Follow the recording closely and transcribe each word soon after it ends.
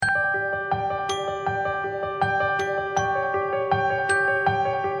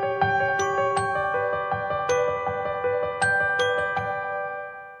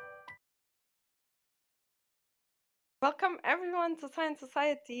Welcome everyone to Science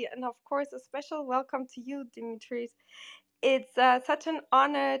Society, and of course, a special welcome to you, Dimitris. It's such an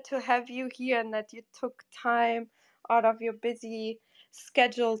honor to have you here and that you took time out of your busy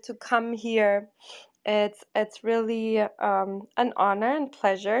schedule to come here. It's really an honor and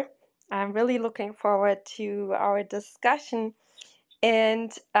pleasure. I'm really looking forward to our discussion.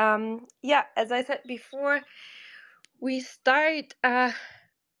 And yeah, as I said before, we start.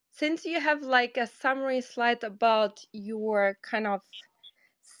 Since you have like a summary slide about your kind of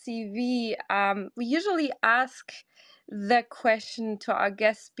CV, we usually ask the question to our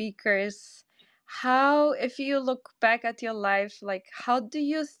guest speakers, how, if you look back at your life, like how do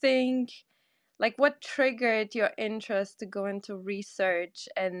you think, like what triggered your interest to go into research?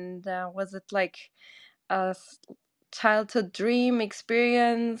 And was it like a childhood dream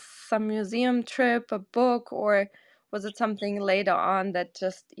experience, some museum trip, a book, or was it something later on that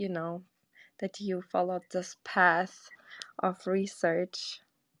just, that you followed this path of research?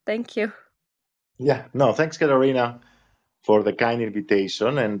 Thank you. Yeah, no, thanks, Katarina, for the kind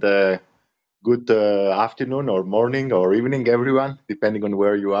invitation and good afternoon or morning or evening, everyone, depending on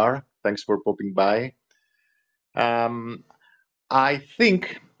where you are. Thanks for popping by. Um, I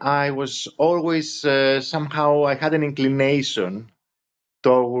think I was always somehow I had an inclination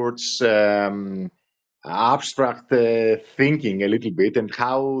towards abstract thinking a little bit and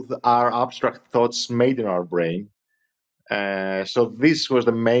how our abstract thoughts made in our brain. So this was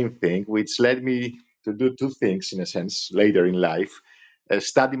the main thing, which led me to do two things in a sense later in life.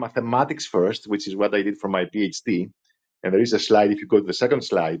 Study mathematics first, which is what I did for my PhD. And there is a slide, if you go to the second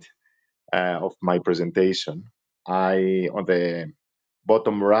slide of my presentation, on the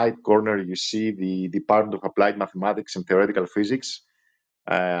bottom right corner, you see the Department of Applied Mathematics and Theoretical Physics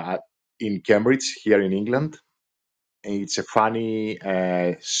in Cambridge, here in England. It's a funny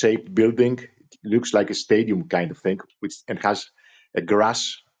shaped building. It looks like a stadium kind of thing, which and has a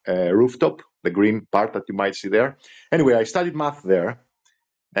grass rooftop, the green part that you might see there. Anyway, I studied math there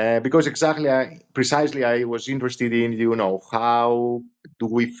because precisely, I was interested in, how do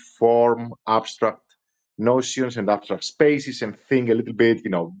we form abstract notions and abstract spaces and think a little bit,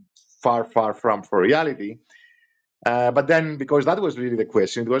 far, far from for reality. But then, because that was really the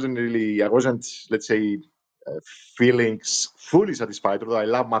question, I wasn't, let's say, uh, feeling fully satisfied, although I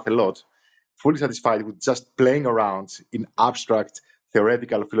love math a lot, fully satisfied with just playing around in abstract,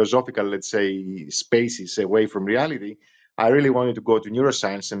 theoretical, philosophical, let's say, spaces away from reality. I really wanted to go to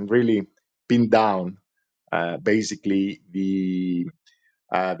neuroscience and really pin down basically the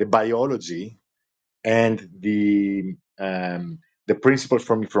biology and the principles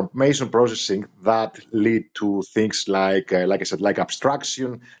from information processing that lead to things like I said, like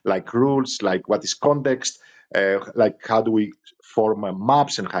abstraction, like rules, like what is context, like how do we form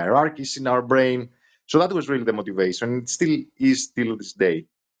maps and hierarchies in our brain. So that was really the motivation. It still is till this day.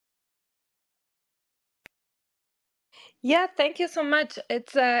 Yeah, thank you so much.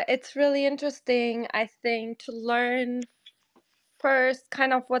 It's really interesting, I think, to learn first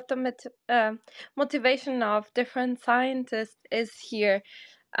kind of what the motivation of different scientists is here,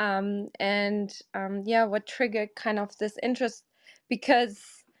 and yeah, what triggered kind of this interest, because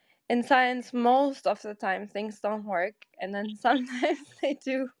in science most of the time things don't work, and then sometimes they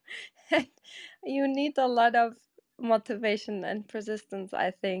do. And you need a lot of motivation and persistence,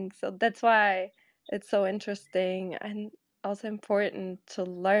 I think. So that's why it's so interesting and also important to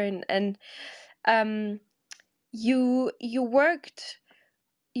learn. And um you worked,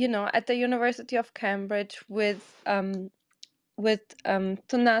 at the University of Cambridge with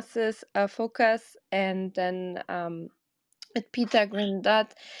Pinotsis focus, and then at Peter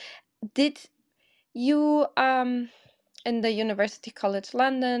Grindat. Did you in the University College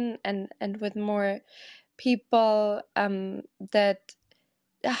London, and with more people, that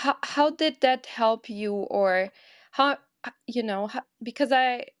how did that help you, or how, because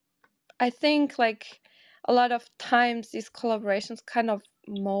I think like a lot of times these collaborations kind of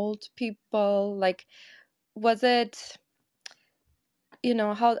mold people. Like, was it,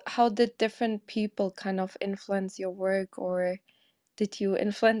 how did different people kind of influence your work, or did you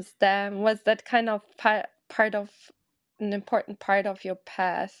influence them? Was that kind of part of an important part of your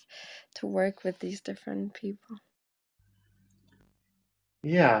path to work with these different people?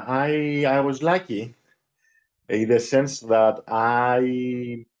 Yeah, I was lucky in the sense that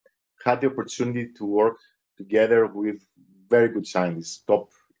I had the opportunity to work together with very good scientists,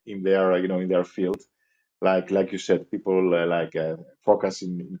 top in their field. Like you said, people Focus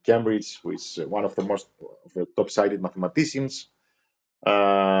in Cambridge, who is one of the most of the top-cited mathematicians,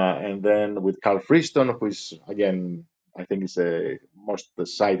 and then with Carl Friston, who is again I think is a most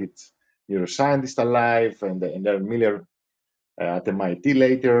cited neuroscientist alive, and then Miller at MIT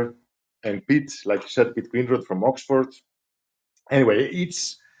later, and Pete, like you said, Pete Greenrod from Oxford. Anyway,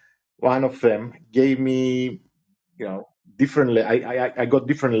 each one of them gave me, you know, different. I got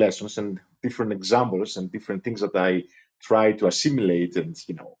different lessons and different examples and different things that I try to assimilate and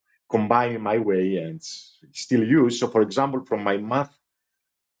combine in my way and still use. So, for example, from my math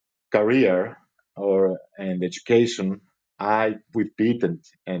career or and education, I with Pete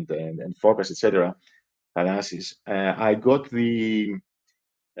and focus, etc. analysis, I got the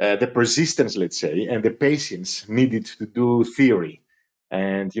persistence, let's say, and the patience needed to do theory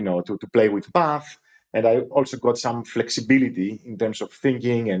and to play with math. And I also got some flexibility in terms of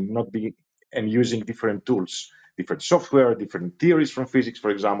thinking and not be and using different tools, different software, different theories from physics, for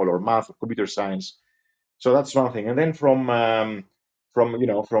example, or math or computer science. So that's one thing. And then from my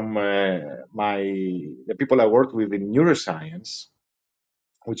the people I worked with in neuroscience,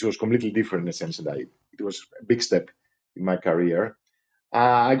 which was completely different in the sense that it was a big step in my career.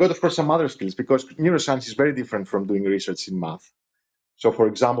 I got, of course, some other skills because neuroscience is very different from doing research in math. So, for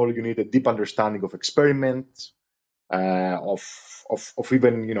example, you need a deep understanding of experiments, of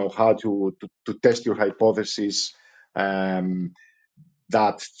even how to test your hypothesis, um,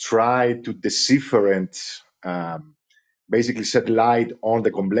 that try to decipher and basically shed light on the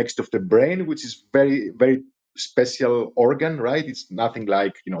complexity of the brain, which is very very special organ, right? It's nothing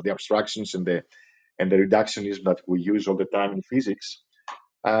like the abstractions and the reductionism that we use all the time in physics.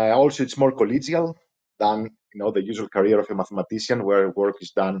 Also, it's more collegial than the usual career of a mathematician, where work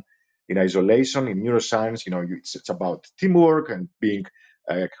is done in isolation. In neuroscience, it's about teamwork and being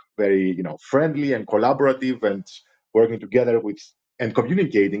very friendly and collaborative and working together with and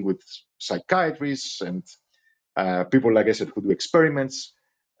communicating with psychiatrists and people, like I said, who do experiments,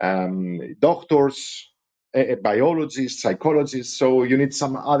 doctors, biologists, psychologists. So you need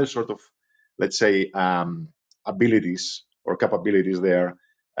some other sort of, let's say, abilities or capabilities there.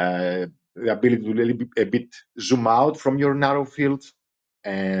 The ability to really be a bit zoom out from your narrow field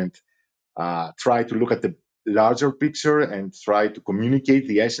and try to look at the larger picture and try to communicate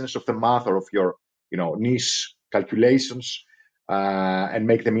the essence of the math or of your niche calculations and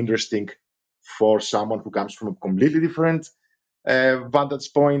make them interesting for someone who comes from a completely different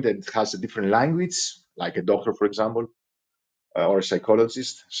vantage point and has a different language, like a doctor, for example, or a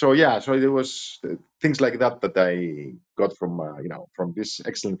psychologist. So yeah, so there was things like that that I got from from these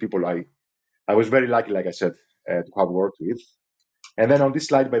excellent people. I was very lucky, like I said, to have worked with. And then on this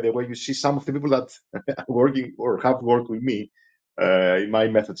slide, by the way, you see some of the people that are working or have worked with me in my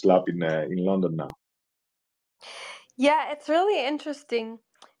methods lab in London now. Yeah, it's really interesting,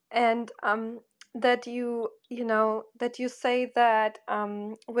 and that that you say that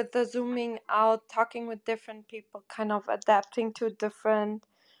with the zooming out, talking with different people, kind of adapting to different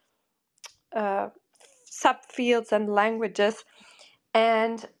uh, subfields and languages.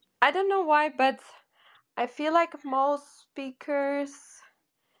 And I don't know why, but I feel like most speakers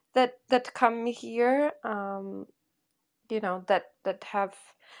that come here, that have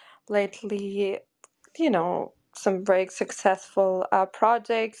lately, some very successful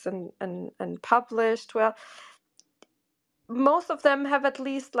projects and published well, most of them have at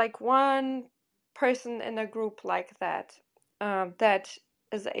least like one person in a group like that, that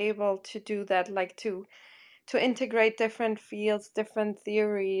is able to do that, like to integrate different fields, different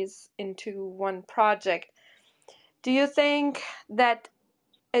theories into one project. Do you think that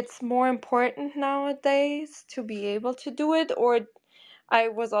it's more important nowadays to be able to do it? Or I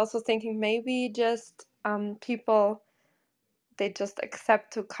was also thinking maybe just people, they just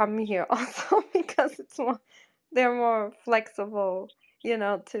accept to come here also because they're more flexible,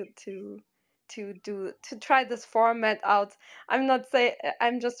 to try this format out. I'm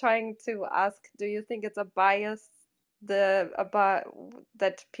just trying to ask, do you think it's a bias, the about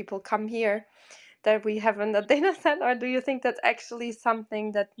that people come here, that we have in the data set, or do you think that's actually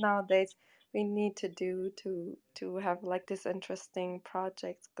something that nowadays we need to do to have like this interesting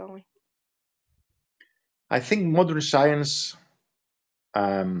projects going? I think modern science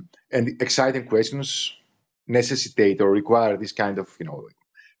and exciting questions necessitate or require this kind of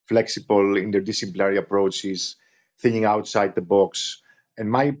flexible interdisciplinary approaches, thinking outside the box. And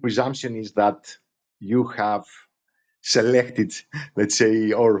my presumption is that you have selected, let's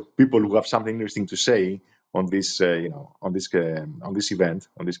say, or people who have something interesting to say on this, on this event,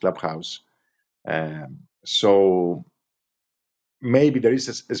 on this clubhouse. So maybe there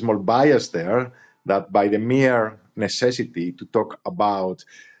is a small bias there that by the mere necessity to talk about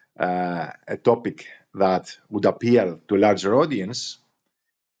a topic that would appeal to a larger audience,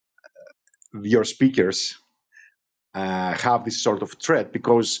 your speakers have this sort of threat,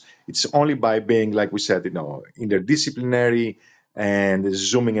 because it's only by being, like we said, interdisciplinary and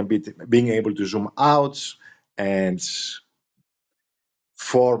zooming a bit, being able to zoom out and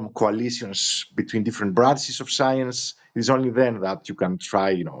form coalitions between different branches of science. It's only then that you can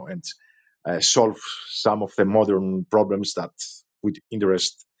try, and solve some of the modern problems that would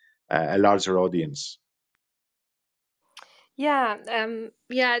interest a larger audience. Yeah,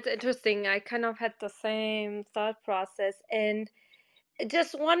 it's interesting. I kind of had the same thought process. And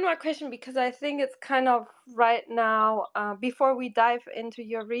just one more question, because I think it's kind of right now, before we dive into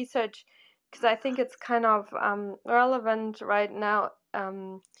your research, because I think it's kind of relevant right now.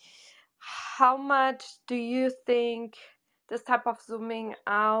 How much do you think this type of zooming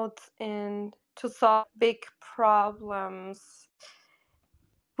out and to solve big problems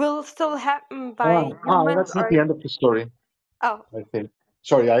will still happen by humans, That's not or the end of the story, oh I think.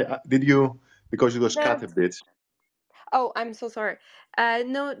 Sorry, did you, because it was cut no, a bit. oh, I'm so sorry.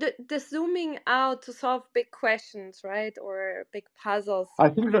 No, the zooming out to solve big questions, right, or big puzzles. I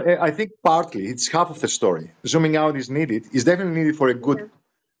think partly it's half of the story. Zooming out is needed. It's definitely needed for a good, Yeah.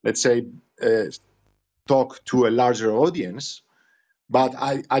 let's say, uh, talk to a larger audience. But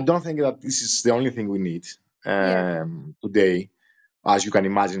I don't think that this is the only thing we need Yeah. today. As you can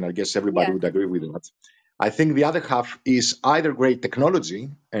imagine, I guess everybody Yeah. would agree with that. I think the other half is either great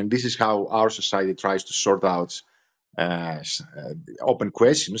technology, and this is how our society tries to sort out open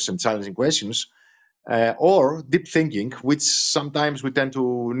questions and challenging questions, or deep thinking, which sometimes we tend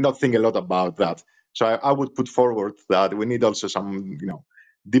to not think a lot about that. So I would put forward that we need also some,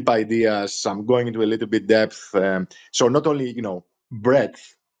 deep ideas, some going into a little bit depth. So not only,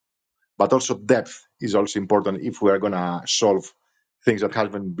 breadth, but also depth is also important if we are going to solve things that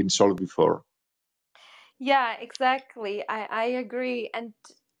haven't been solved before. Yeah, exactly. I agree. And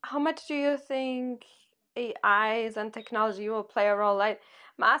how much do you think AIs and technology will play a role? I'm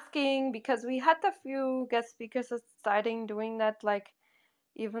asking because we had a few guest speakers that starting doing that, like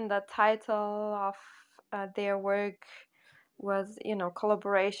even the title of their work was,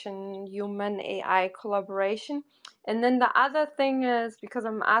 collaboration, human AI collaboration. And then the other thing is, because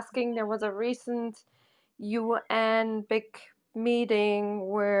I'm asking, there was a recent UN big meeting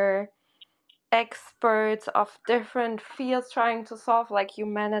where experts of different fields trying to solve like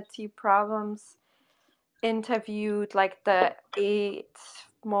humanity problems interviewed like the 8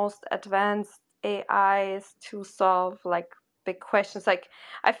 most advanced AIs to solve like big questions. Like,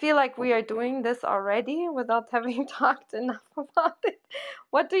 I feel like we are doing this already without having talked enough about it.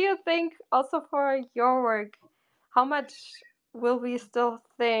 What do you think also for your work? How much will we still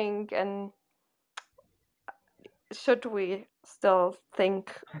think, and should we still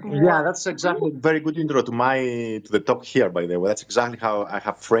think Yeah, more? that's exactly a very good intro to the talk here, by the way. That's exactly how I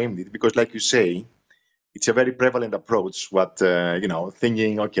have framed it, because like you say, it's a very prevalent approach. What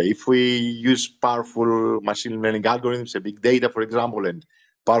thinking, okay, if we use powerful machine learning algorithms, a big data, for example, and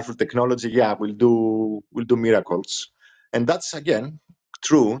powerful technology, yeah, we'll do miracles. And that's again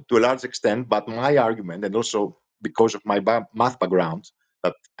true to a large extent. But my argument, and also because of my math background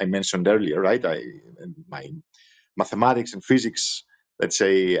that I mentioned earlier, right? And my mathematics and physics, let's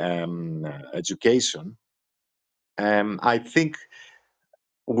say, education. I think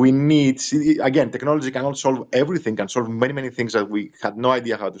we need, again, technology cannot solve everything, can solve many, many things that we had no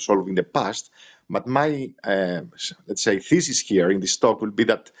idea how to solve in the past. But my, let's say, thesis here in this talk will be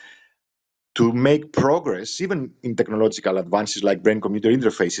that to make progress, even in technological advances like brain computer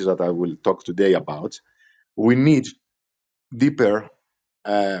interfaces that I will talk today about, we need deeper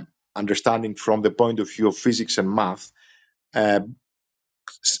understanding from the point of view of physics and math, uh,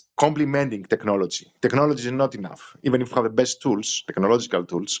 complementing technology. Technology is not enough. Even if we have the best tools, technological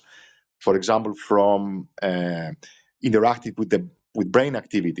tools, for example, from interacting with brain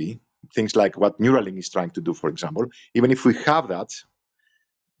activity, things like what Neuralink is trying to do, for example. Even if we have that,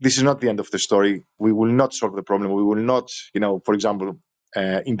 this is not the end of the story. We will not solve the problem. We will not, for example,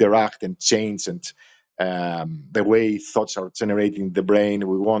 interact and change and the way thoughts are generated in the brain.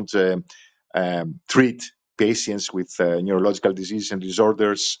 We won't treat patients with neurological diseases and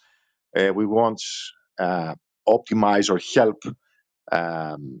disorders. We won't uh, optimize or help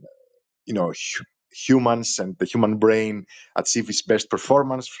um, humans and the human brain achieve its best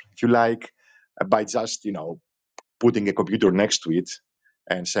performance, if you like, by just putting a computer next to it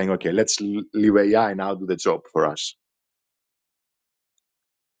and saying, okay, let's leave AI now do the job for us.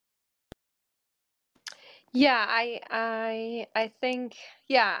 Yeah, I think,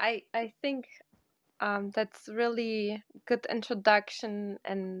 yeah, I think that's really good introduction,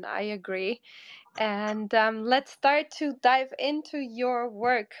 and I agree. And let's start to dive into your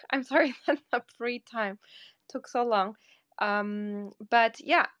work. I'm sorry, that's a free time took so long. But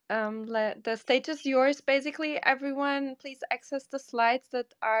yeah, the stage is yours. Basically, everyone, please access the slides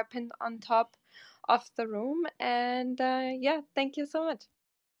that are pinned on top of the room. And yeah, thank you so much.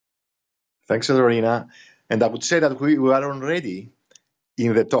 Thanks, Lorena. And I would say that we are already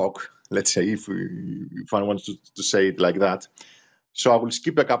in the talk, let's say, if one wants to say it like that. So I will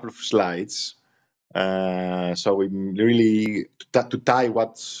skip a couple of slides. So we really, to tie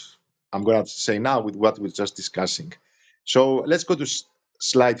what I'm going to say now with what we're just discussing. So let's go to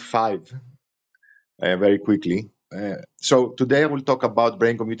slide 5 very quickly. So today I will talk about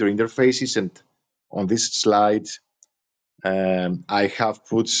brain-computer interfaces, and on this slide, I have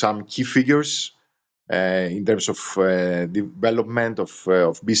put some key figures in terms of development of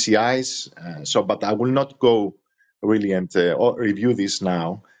BCIs. But I will not go really and review this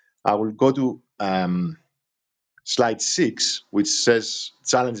now. I will go to slide 6, which says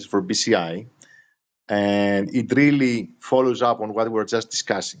challenges for BCI, and it really follows up on what we were just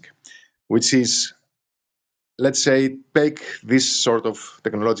discussing, which is, let's say, take this sort of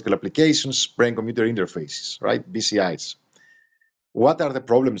technological applications, brain-computer interfaces, right, BCIs. What are the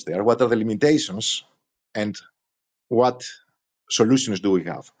problems there? What are the limitations? And what solutions do we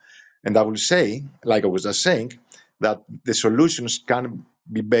have? And I will say, like I was just saying, that the solutions can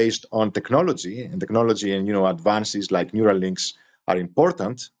be based on technology, and advances like neural links are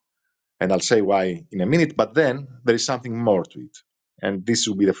important. And I'll say why in a minute. But then there is something more to it, and this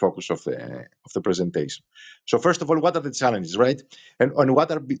will be the focus of the presentation. So first of all, what are the challenges, right? And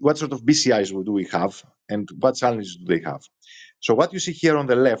what sort of BCIs do we have, and what challenges do they have? So what you see here on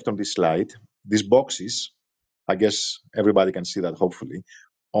the left on this slide, these boxes, I guess everybody can see that, hopefully.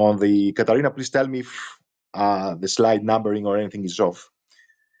 On the Katarina, please tell me if the slide numbering or anything is off.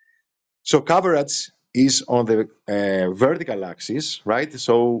 So coverage is on the vertical axis, right?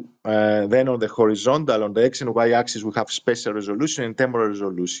 So then on the horizontal, on the X and Y axis, we have spatial resolution and temporal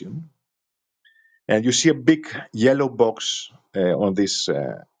resolution. And you see a big yellow box on this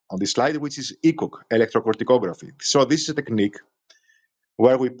slide, which is ECOG, electrocorticography. So this is a technique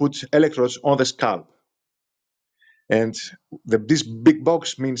where we put electrodes on the scalp. And this big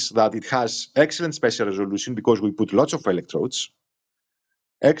box means that it has excellent spatial resolution because we put lots of electrodes,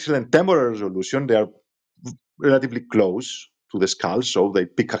 excellent temporal resolution. They are relatively close to the skull, so they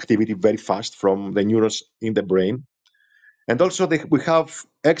pick activity very fast from the neurons in the brain. And also we have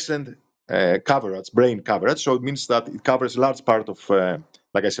excellent coverage, brain coverage, so it means that it covers a large part of,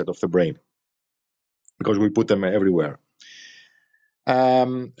 like I said, of the brain, because we put them everywhere.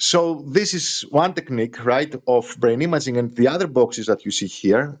 So this is one technique, right, of brain imaging, and the other boxes that you see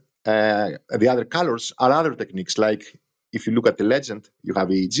here, the other colors are other techniques. Like if you look at the legend, you have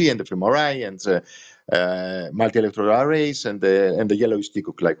EEG and fMRI and multi-electrode arrays, and the yellow is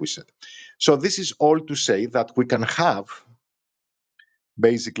TCOG, like we said. So this is all to say that we can have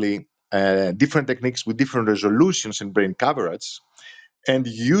basically different techniques with different resolutions and brain coverage, and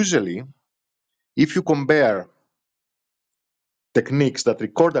usually, if you compare techniques that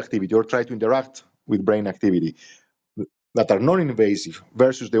record activity or try to interact with brain activity that are non-invasive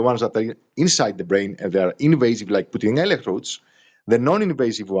versus the ones that are inside the brain and they are invasive, like putting electrodes, the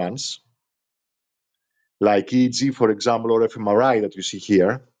non-invasive ones, like EEG, for example, or fMRI that you see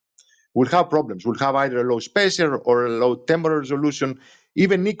here, will have problems. Will have either a low spatial or a low temporal resolution.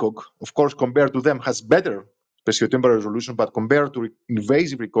 Even ECOG, of course, compared to them, has better spatiotemporal resolution, but compared to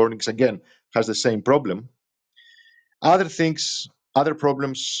invasive recordings, again, has the same problem. Other things, other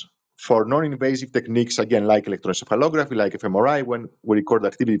problems for non-invasive techniques, again, like electroencephalography, like fMRI, when we record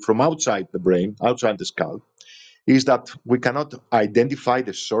activity from outside the brain, outside the skull, is that we cannot identify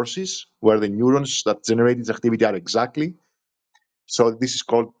the sources where the neurons that generate this activity are exactly. So this is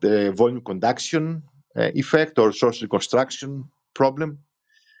called the volume conduction effect or source reconstruction problem.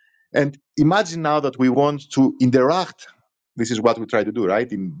 And imagine now that we want to interact. This is what we try to do,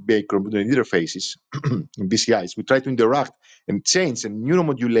 right? In brain-computer interfaces, in BCIs, we try to interact and change and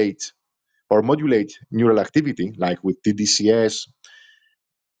neuromodulate or modulate neural activity, like with TDCS.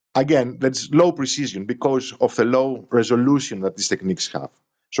 Again, that's low precision because of the low resolution that these techniques have.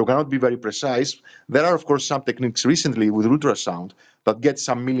 So cannot be very precise. There are, of course, some techniques recently with ultrasound that get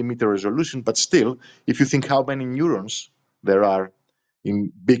some millimeter resolution, but still, if you think how many neurons there are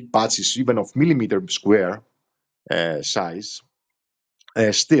in big patches, even of millimeter square size,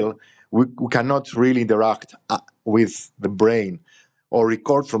 still, we cannot really interact with the brain or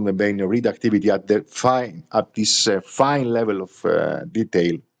record from the brain or read activity at this fine level of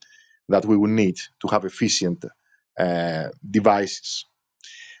detail that we will need to have efficient devices.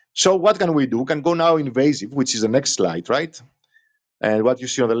 So what can we do? We can go now invasive, which is the next slide, right? And what you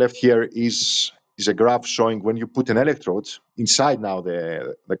see on the left here is is a graph showing when you put an electrode inside now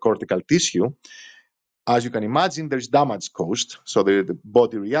the cortical tissue. As you can imagine, there's damage caused. So the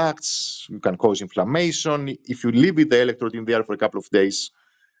body reacts, you can cause inflammation. If you leave the electrode in there for a couple of days,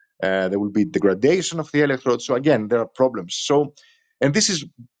 there will be degradation of the electrode. So again, there are problems. So, and this is,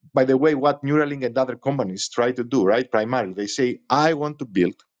 by the way, what Neuralink and other companies try to do, right? Primarily, they say, I want to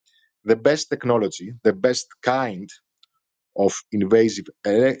build the best technology, the best kind of invasive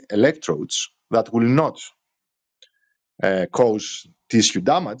electrodes that will not cause tissue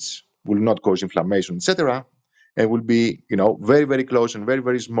damage, will not cause inflammation, etc., and will be, very, very close and very,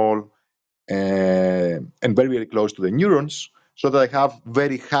 very small, and very, very close to the neurons, so that I have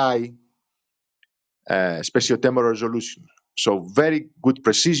very high spatiotemporal resolution. So very good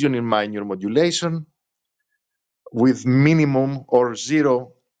precision in my neuromodulation with minimum or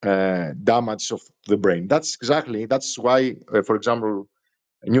zero damage of the brain. That's why, for example,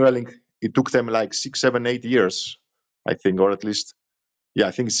 Neuralink, it took them like 6, 7, 8 years, I think, or at least, I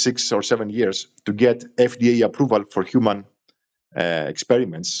think 6 or 7 years to get FDA approval for human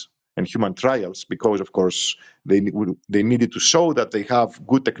experiments and human trials, because, of course, they needed to show that they have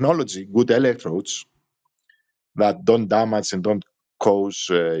good technology, good electrodes that don't damage and don't cause,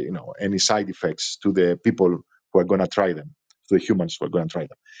 any side effects to the people who are going to try them, to the humans who are going to try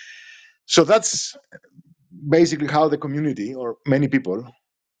them. So that's basically how the community, or many people,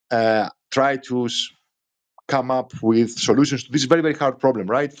 try to come up with solutions to this very, very hard problem,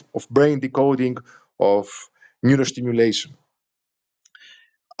 right? Of brain decoding, of neurostimulation.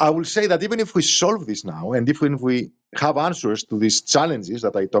 I will say that even if we solve this now, and even if we have answers to these challenges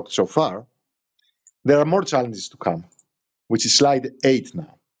that I talked so far, there are more challenges to come, which is slide 8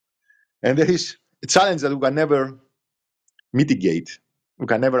 now. And there is a challenge that we can never mitigate, we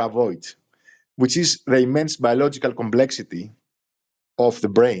can never avoid, which is the immense biological complexity of the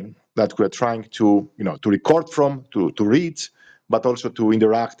brain that we're trying to, to record from, to read, but also to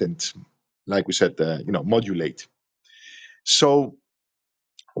interact and, like we said, modulate. So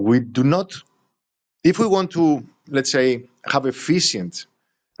we do not, if we want to, let's say, have efficient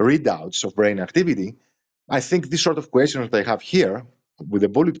readouts of brain activity, I think this sort of questions that I have here with the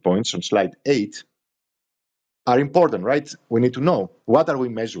bullet points on slide 8 are important, right? We need to know, what are we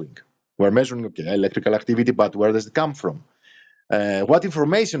measuring? We're measuring, electrical activity, but where does it come from? What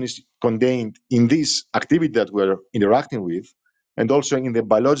information is contained in this activity that we're interacting with, and also in the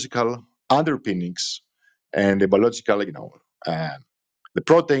biological underpinnings and the biological, the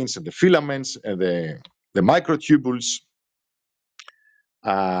proteins and the filaments and the microtubules,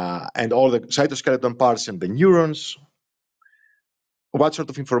 and all the cytoskeleton parts and the neurons. What sort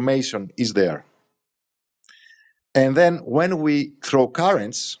of information is there? And then when we throw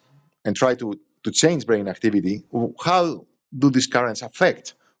currents and try to change brain activity, how do these currents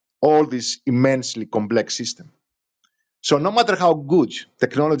affect all this immensely complex system? So no matter how good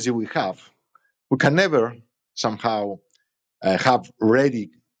technology we have, we can never somehow have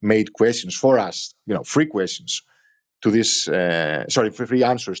ready-made questions for us, free questions to this, free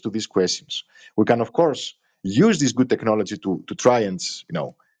answers to these questions. We can, of course, use this good technology to try and,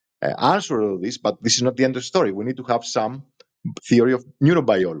 answer all this, but this is not the end of the story. We need to have some theory of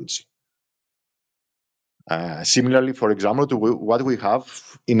neurobiology. Similarly, for example, to what we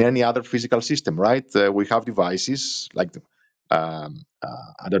have in any other physical system, right? We have devices like, I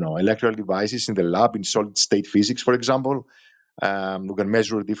don't know, electrical devices in the lab in solid state physics, for example. We can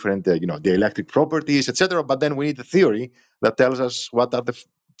measure different, the electric properties, etc. But then we need a theory that tells us what are the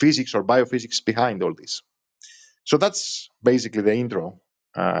physics or biophysics behind all this. So that's basically the intro.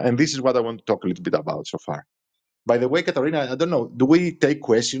 And this is what I want to talk a little bit about so far. By the way, Katarina, I don't know, do we take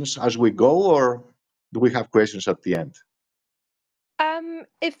questions as we go, or do we have questions at the end?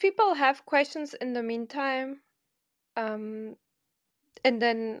 If people have questions in the meantime, and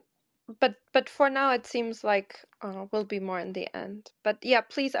then, but for now it seems like will be more in the end. But yeah,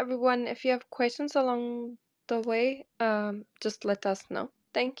 please, everyone, if you have questions along the way, just let us know.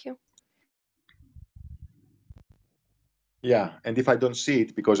 Thank you. Yeah, and if I don't see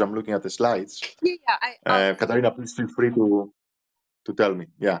it because I'm looking at the slides, Yeah, I'll Katarina, please feel free to tell me.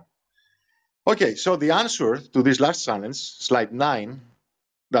 Yeah. Okay, so the answer to this last challenge, slide 9,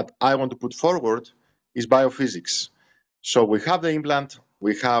 that I want to put forward is biophysics. So we have the implant,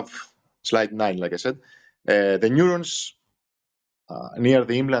 we have slide 9, like I said, the neurons near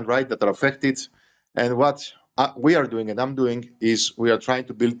the implant, right, that are affected. And what we are doing and I'm doing is we are trying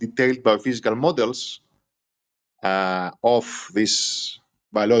to build detailed biophysical models of this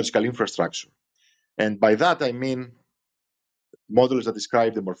biological infrastructure. And by that, I mean models that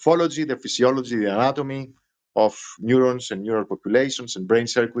describe the morphology, the physiology, the anatomy of neurons and neural populations and brain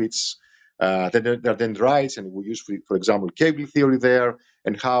circuits, Then there are dendrites, and we use, for example, cable theory there,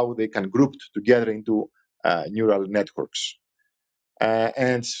 and how they can group together into neural networks.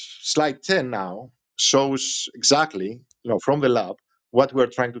 And slide 10 now shows exactly, from the lab, what we're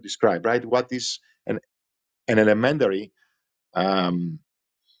trying to describe, right? What is an elementary um,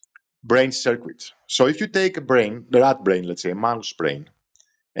 brain circuit. So if you take a brain, the rat brain, let's say a mouse brain,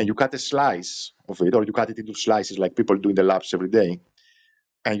 and you cut a slice of it, or you cut it into slices like people do in the labs every day,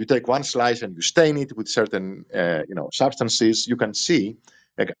 and you take one slice and you stain it with certain substances, you can see,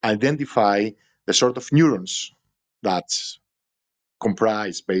 like, identify the sort of neurons that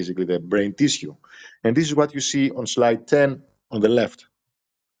comprise basically the brain tissue. And this is what you see on slide 10 on the left.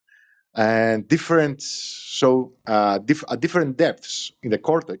 And at different depths in the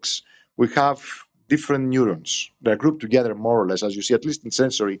cortex, we have different neurons. They're grouped together more or less, as you see, at least in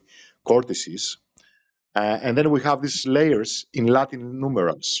sensory cortices. And then we have these layers in Latin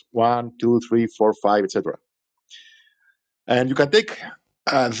numerals, 1, 2, 3, 4, 5, etc. And you can take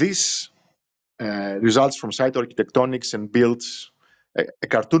these results from cytoarchitectonics and build a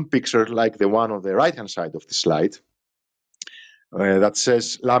cartoon picture like the one on the right-hand side of the slide that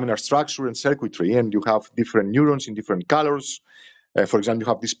says laminar structure and circuitry, and you have different neurons in different colors. For example, you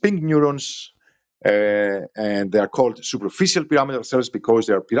have these pink neurons, and they are called superficial pyramidal cells because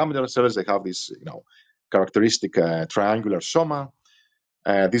they are pyramidal cells. They have this, characteristic triangular soma.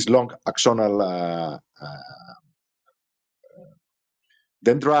 These long axonal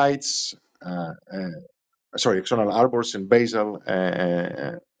dendrites, axonal arbors and basal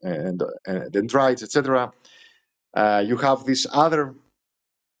and dendrites, etc. You have these other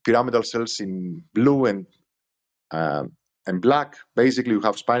pyramidal cells in blue and black. Basically, you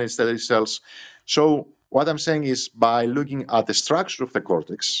have spinal stellate cells. So what I'm saying is, by looking at the structure of the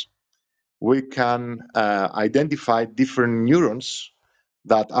cortex, we can identify different neurons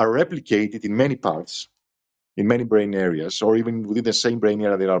that are replicated in many parts, in many brain areas, or even within the same brain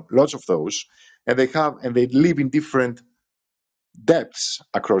area. There are lots of those, and they live in different depths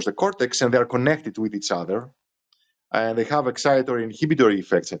across the cortex, and they are connected with each other, and they have excitatory and inhibitory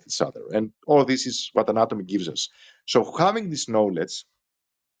effects at each other. And all this is what anatomy gives us. So having this knowledge,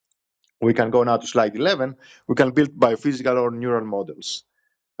 we can go now to slide 11. We can build biophysical or neural models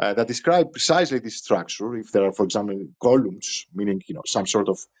that describe precisely this structure. If there are, for example, columns, meaning some sort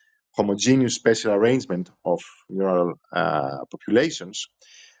of homogeneous spatial arrangement of neural populations,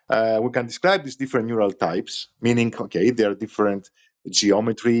 we can describe these different neural types, meaning, okay, there are different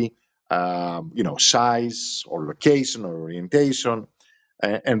geometry, size or location or orientation,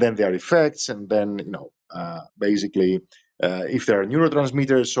 and then there are effects, and then, basically, if there are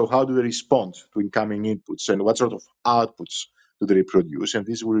neurotransmitters, so how do they respond to incoming inputs, and what sort of outputs do they produce? And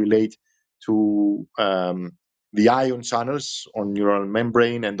this will relate to the ion channels on neural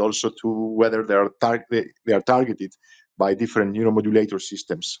membrane, and also to whether they are targeted by different neuromodulator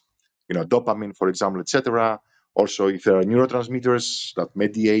systems, dopamine, for example, etc. Also, if there are neurotransmitters that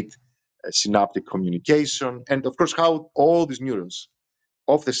mediate synaptic communication, and of course, how all these neurons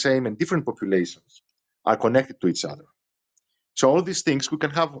of the same and different populations are connected to each other. So all these things we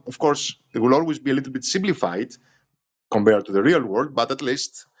can have, of course, they will always be a little bit simplified compared to the real world, but at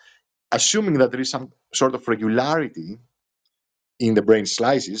least assuming that there is some sort of regularity in the brain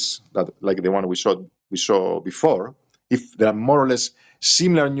slices, that like the one we saw before, if there are more or less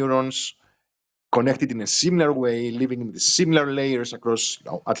similar neurons connected in a similar way, living in the similar layers across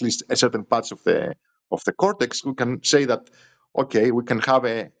at least a certain parts of the cortex, we can say that, okay, we can have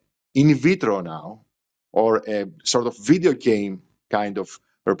a in vitro now, or a sort of video game kind of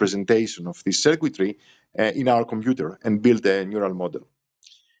representation of this circuitry in our computer, and build a neural model.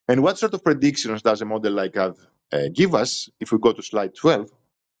 And what sort of predictions does a model like that give us? If we go to slide 12,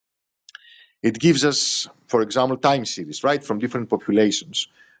 it gives us, for example, time series, right, from different populations.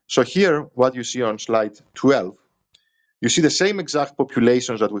 So here, what you see on slide 12, you see the same exact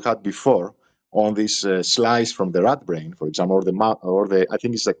populations that we had before on this slice from the rat brain, for example, or the I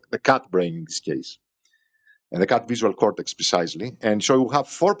think it's the cat brain in this case, and the cat visual cortex precisely. And so we have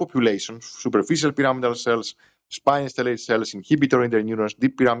four populations: superficial pyramidal cells, spinal stellate cells, inhibitory interneurons,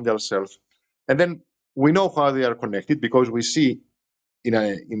 deep pyramidal cells. And then we know how they are connected because we see in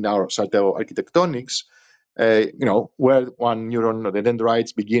our cytoarchitectonics, where one neuron, the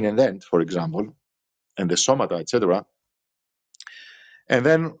dendrites begin and end, for example, and the somata, etc. And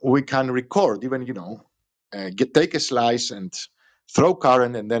then we can record, even, take a slice and throw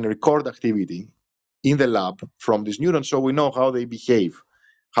current and then record activity in the lab from these neurons, so we know how they behave,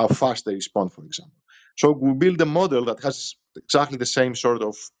 how fast they respond, for example. So we build a model that has exactly the same sort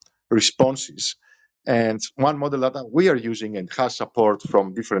of responses. And one model that we are using and has support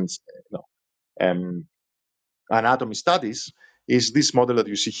from different um, anatomy studies is this model that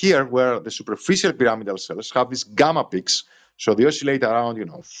you see here, where the superficial pyramidal cells have these gamma peaks. So they oscillate around,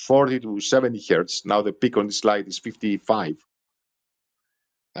 40 to 70 hertz. Now the peak on this slide is 55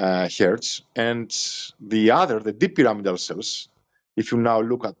 hertz. And the deep pyramidal cells, if you now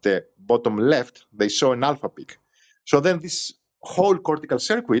look at the bottom left, they show an alpha peak. So then this whole cortical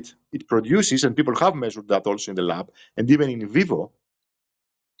circuit, it produces, and people have measured that also in the lab, and even in vivo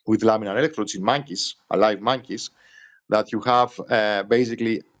with laminar electrodes in monkeys, alive monkeys, that you have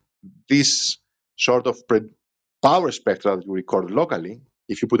basically this sort of power spectra that you record locally.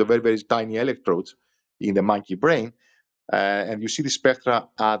 If you put a very, very tiny electrode in the monkey brain, and you see the spectra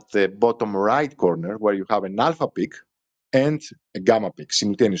at the bottom right corner, where you have an alpha peak and a gamma peak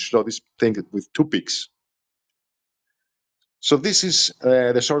simultaneously. So this thing with two peaks. So this is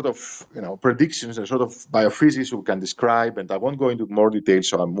the sort of predictions, the sort of biophysics we can describe, and I won't go into more detail,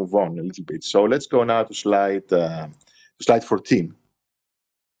 so I'll move on a little bit. So let's go now to slide 14,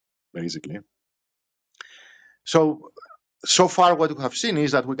 basically. So far, what we have seen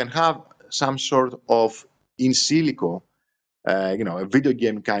is that we can have some sort of in silico, a video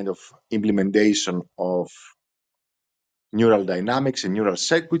game kind of implementation of neural dynamics and neural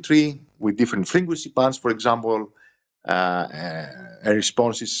circuitry with different frequency bands, for example, and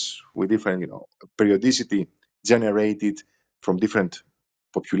responses with different, periodicity generated from different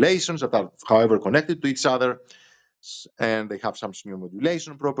populations that are, however, connected to each other. And they have some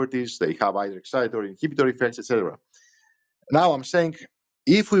neuromodulation properties. They have either excitatory, inhibitory effects, etc. Now I'm saying,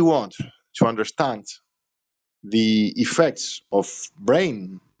 if we want to understand the effects of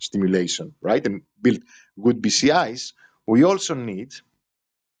brain stimulation, right, and build good BCIs, we also need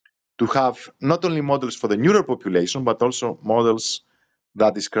to have not only models for the neural population, but also models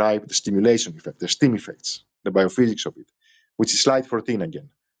that describe the stimulation effect, the STIM effects, the biophysics of it, which is slide 14 again.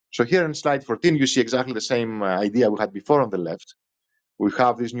 So here in slide 14, you see exactly the same idea we had before on the left. We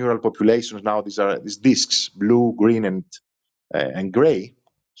have these neural populations now. These are these disks, blue, green, and gray.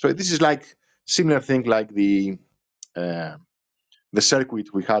 So this is like similar thing like uh, the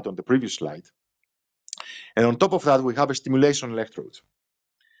circuit we had on the previous slide. And on top of that, we have a stimulation electrode.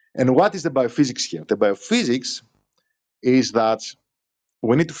 And what is the biophysics here? The biophysics is that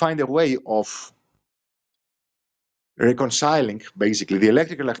we need to find a way of reconciling basically the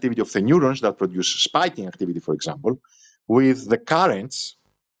electrical activity of the neurons that produce spiking activity, for example, with the currents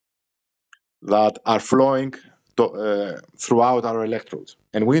that are flowing throughout our electrodes.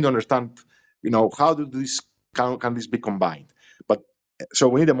 And we need to understand, how can this be combined? But so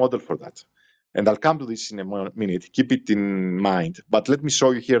we need a model for that. And I'll come to this in a minute. Keep it in mind. But let me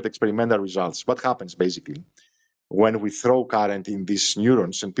show you here the experimental results. What happens basically when we throw current in these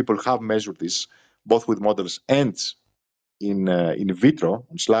neurons, and people have measured this both with models and in vitro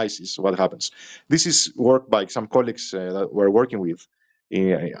on slices. What happens? This is work by some colleagues that we're working with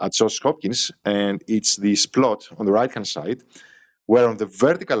at Johns Hopkins, and it's this plot on the right-hand side, where on the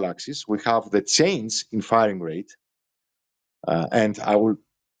vertical axis we have the change in firing rate, and I will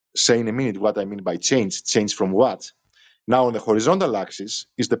say in a minute what I mean by change from what. Now on the horizontal axis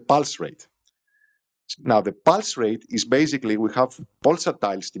is the pulse rate. Now the pulse rate is basically, we have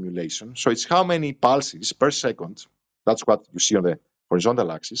pulsatile stimulation, so it's how many pulses per second. That's what you see on the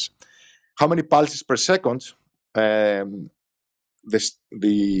horizontal axis. How many pulses per second the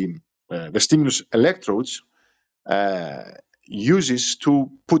stimulus electrodes uses to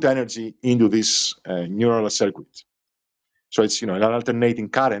put energy into this neural circuit. So it's an alternating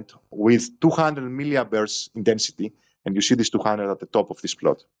current with 200 milliamperes intensity, and you see this 200 at the top of this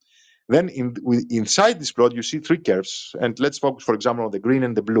plot. Then inside this plot, you see three curves, and let's focus, for example, on the green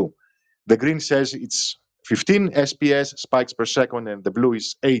and the blue. The green says it's 15 SPS spikes per second, and the blue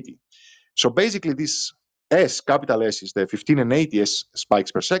is 80. So basically, this capital S, is the 15 and 80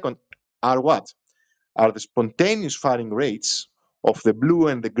 spikes per second, are what? Are the spontaneous firing rates of the blue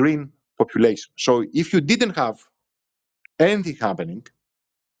and the green population. So if you didn't have anything happening,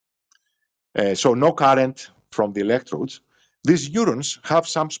 so no current from the electrodes, these neurons have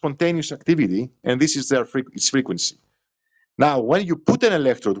some spontaneous activity, and this is its frequency. Now, when you put an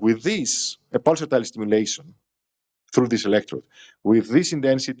electrode with a pulsatile stimulation through this electrode, with this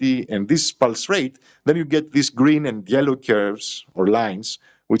intensity and this pulse rate, then you get these green and yellow curves or lines,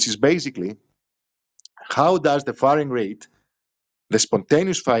 which is basically how does the firing rate, the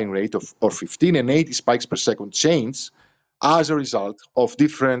spontaneous firing rate of 15 and 80 spikes per second change as a result of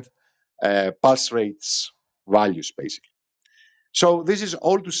different pulse rates values, basically. So this is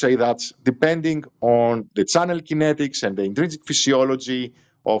all to say that depending on the channel kinetics and the intrinsic physiology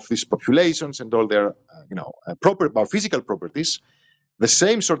of these populations and all their, proper biophysical properties, the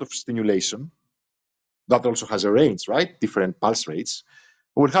same sort of stimulation that also has a range, right? Different pulse rates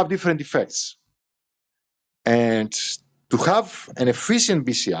will have different effects. And to have an efficient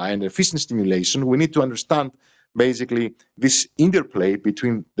BCI and efficient stimulation, we need to understand basically this interplay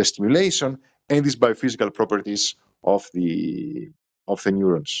between the stimulation and these biophysical properties of the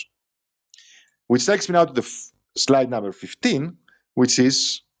neurons. Which takes me now to the slide number 15, which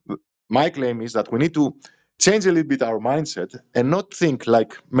is my claim is that we need to change a little bit our mindset and not think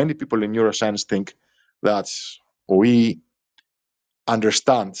like many people in neuroscience think that we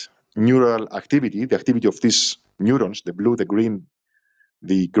understand neural activity, the activity of these neurons, the blue, the green,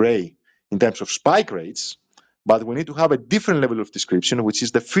 the gray, in terms of spike rates, but we need to have a different level of description, which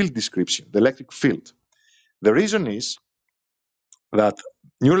is the field description, the electric field. The reason is that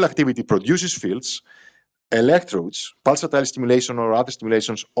neural activity produces fields, electrodes, pulsatile stimulation or other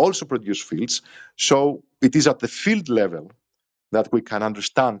stimulations also produce fields, so it is at the field level that we can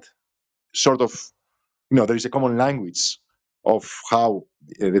understand sort of, there is a common language of how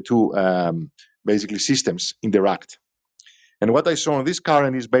the two basically systems interact. And what I saw on this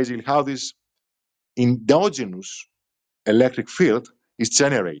current is basically how this endogenous electric field is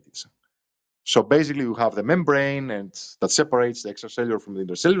generated. So basically you have the membrane and that separates the extracellular from the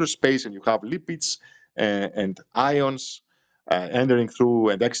intercellular space, and you have lipids and ions entering through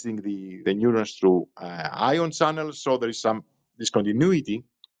and exiting the neurons through ion channels. So there is some discontinuity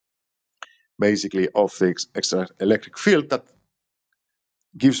basically of the extra electric field that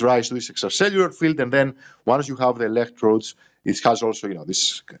gives rise to this extracellular field. And then once you have the electrodes, it has also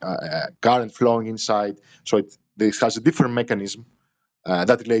this current flowing inside. So this has a different mechanism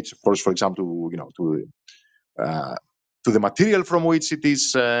that relates, of course, for example, to the material from which it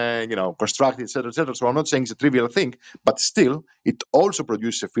is constructed, etc., etc. So I'm not saying it's a trivial thing, but still it also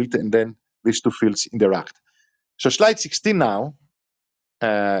produces a field, and then these two fields interact. So slide 16 now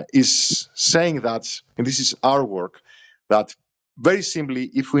is saying that, and this is our work, that very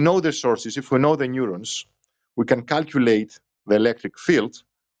simply, if we know the sources, if we know the neurons, we can calculate the electric field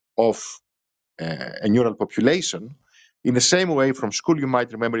of a neural population. In the same way, from school, you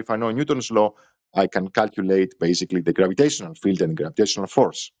might remember, if I know Newton's law, I can calculate basically the gravitational field and gravitational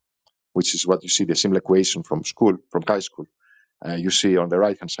force, which is what you see, the similar equation from school, from high school. You see on the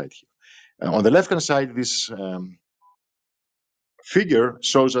right-hand side here. On the left-hand side, this figure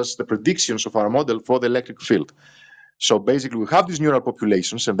shows us the predictions of our model for the electric field. So basically, we have these neural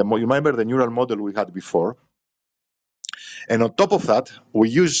populations, and you remember the neural model we had before. And on top of that, we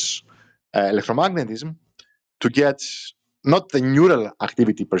use electromagnetism to get not the neural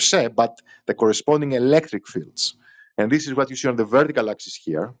activity per se, but the corresponding electric fields. And this is what you see on the vertical axis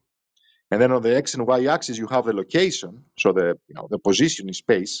here. And then on the X and Y axis, you have the location, so the position in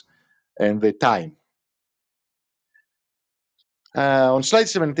space, and the time. On slide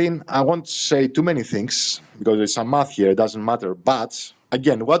 17, I won't say too many things because there's some math here, it doesn't matter. But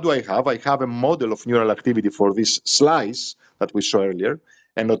again, what do I have? I have a model of neural activity for this slice that we saw earlier.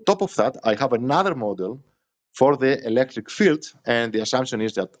 And on top of that, I have another model for the electric field. And the assumption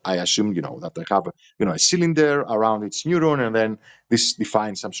is that I assume, that I have, a cylinder around its neuron, and then this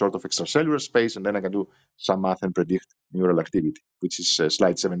defines some sort of extracellular space. And then I can do some math and predict neural activity, which is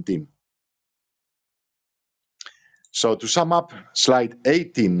slide 17. So to sum up slide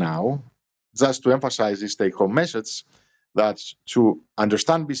 18 now, just to emphasize this take-home message, that to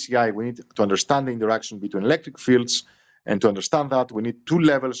understand BCI, we need to understand the interaction between electric fields, and to understand that, we need two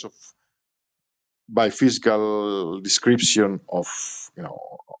levels of biophysical description of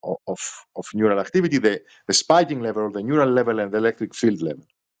neural activity: the spiking level, the neural level, and the electric field level.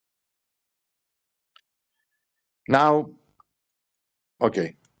 Now,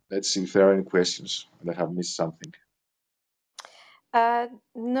 okay, let's see if there are any questions and I have missed something.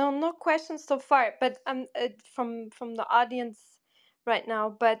 No questions so far, but from the audience right now.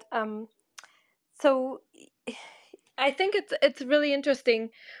 But so I think it's really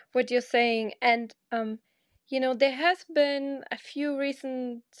interesting what you're saying, and there has been a few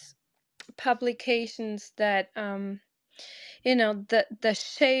recent publications that the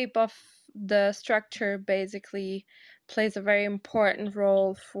shape of the structure basically plays a very important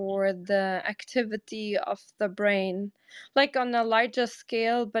role for the activity of the brain, like on a larger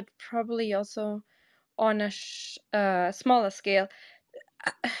scale, but probably also on a smaller scale.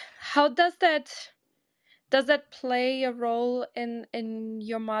 How does that play a role in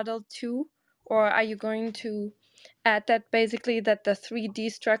your model too, or are you going to add that basically that the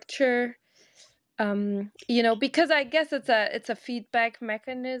 3D structure, because I guess it's a feedback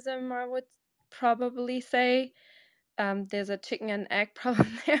mechanism, I would probably say. There's a chicken and egg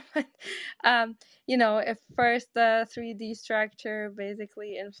problem there, but if first the 3D structure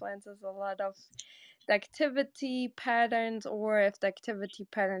basically influences a lot of the activity patterns, or if the activity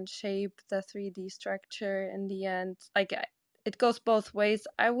patterns shape the 3D structure in the end. Like, it goes both ways,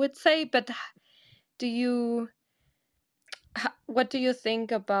 I would say. But what do you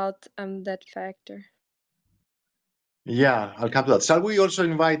think about that factor? Yeah, I'll come to that. Shall we also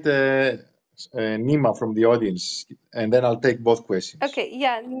invite Nima from the audience, and then I'll take both questions. Okay,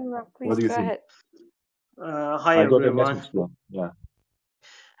 yeah, Nima, What please do you go think? ahead. Hi I got a everyone. message from, yeah.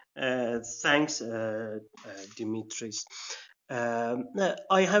 Thanks, Dimitris.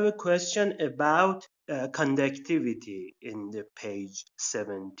 I have a question about conductivity in the page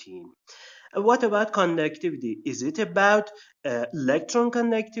 17. What about conductivity? Is it about electron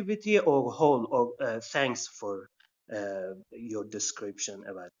conductivity or hole? Or thanks for your description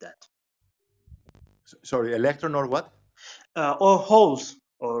about that. Sorry, electron or what? Or holes,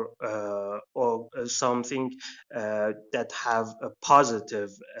 or something that have a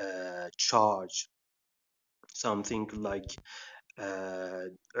positive charge, something like a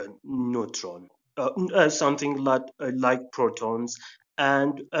neutron, something like protons,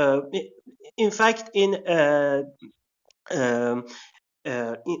 and in fact, um,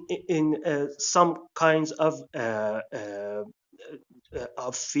 in some kinds of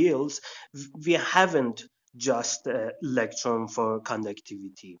fields, we haven't just electron for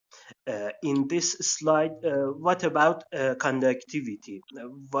conductivity. In this slide, what about conductivity?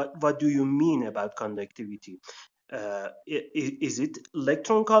 What do you mean about conductivity? Is it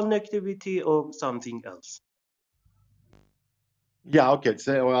electron conductivity or something else? Yeah, okay.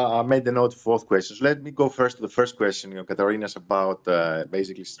 So I made the note for both questions. Let me go first to the first question, Katarina's about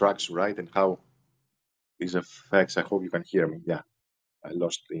basically structure, right? And how this affects. I hope you can hear me. Yeah, I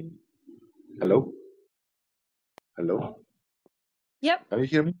lost the. Hello? Hello? Yep. Can you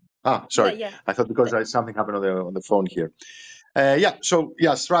hear me? Ah, Yeah, sorry. yeah. I thought because something happened on the phone here. Yeah, so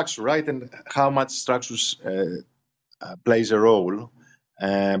yeah, structure, right? And how much structures plays a role.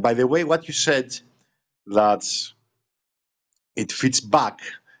 By the way, what you said that it fits back,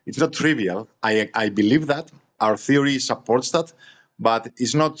 it's not trivial. I believe that. Our theory supports that, but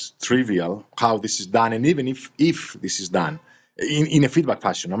it's not trivial how this is done. And even if this is done in a feedback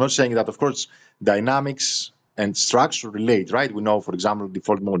fashion, I'm not saying that, of course, dynamics and structure relate, right? We know, for example,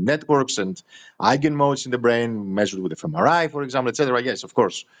 default mode networks and eigenmodes in the brain measured with fMRI, for example, etc. Yes, of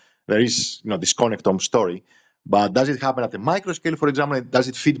course, there is this connectome story, but does it happen at the microscale, for example? Does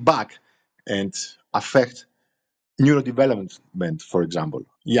it feed back and affect neurodevelopment, for example?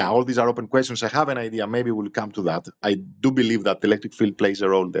 Yeah, all these are open questions. I have an idea. Maybe we'll come to that. I do believe that the electric field plays a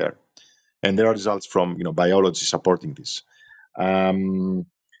role there, and there are results from biology supporting this.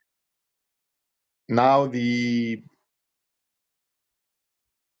 Now,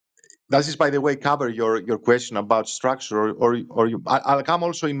 does this, by the way, cover your question about structure, I'll come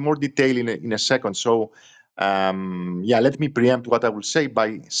also in more detail in a second. So, yeah, let me preempt what I will say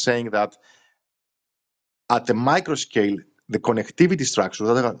by saying that at the micro scale, the connectivity structure,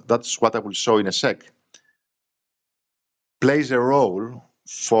 that's what I will show in a sec, plays a role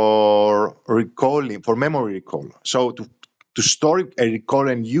for recalling, for memory recall. So to store and recall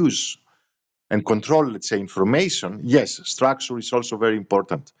and use and control, let's say, information, yes, structure is also very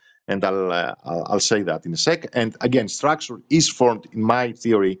important. And I'll say that in a sec. And again, structure is formed, in my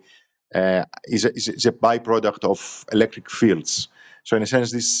theory, is a byproduct of electric fields. So in a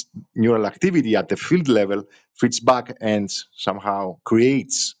sense, this neural activity at the field level fits back and somehow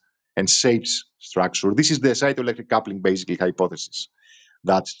creates and shapes structure. This is the cytoelectric coupling, basically, hypothesis.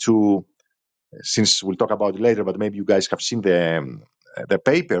 That since we'll talk about it later, but maybe you guys have seen the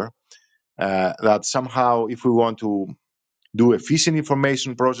paper, that somehow if we want to do efficient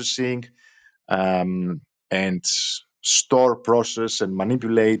information processing, and store, process, and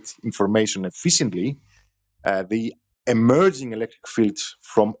manipulate information efficiently, the emerging electric field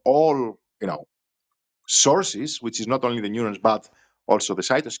from all sources, which is not only the neurons but also the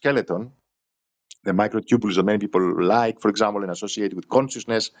cytoskeleton, the microtubules that many people like, for example, and associated with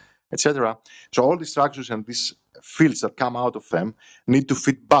consciousness, etc. So all these structures and these fields that come out of them need to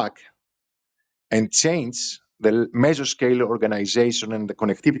fit back and change the mesoscale organization and the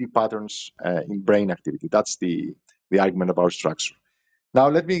connectivity patterns in brain activity. That's the argument about structure. Now,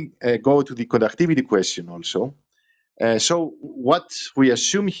 let me go to the conductivity question also. So what we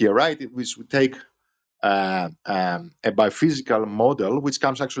assume here, right, is we take a biophysical model, which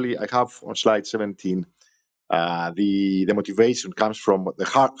comes actually, I have on slide 17, the motivation comes from the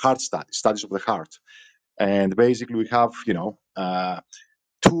heart studies of the heart. And basically we have,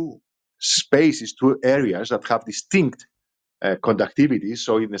 two spaces, two areas that have distinct conductivity.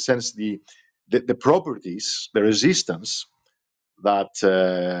 So in a sense, the properties, the resistance, that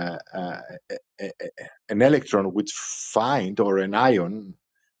an electron would find, or an ion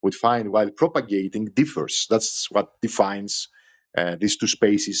would find while propagating, differs. That's what defines these two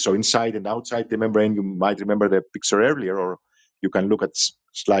spaces. So inside and outside the membrane, you might remember the picture earlier, or you can look at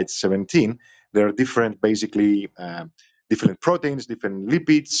slide 17. There are different, basically, different proteins, different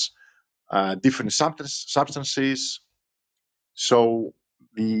lipids, different substances. So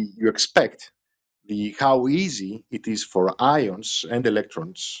you expect how easy it is for ions and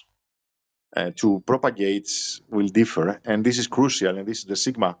electrons to propagate will differ, and this is crucial, and this is the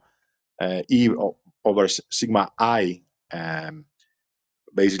sigma E over sigma I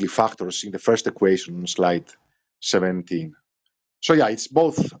basically factors in the first equation on slide 17. So yeah, it's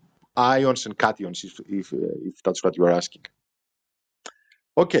both ions and cations, if that's what you are asking.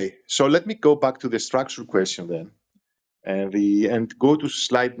 Okay, so let me go back to the structure question then, and go to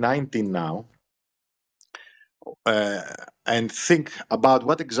slide 19 now, and think about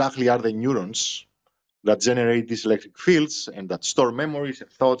what exactly are the neurons that generate these electric fields and that store memories and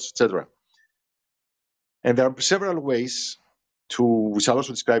thoughts, etc. And there are several ways which are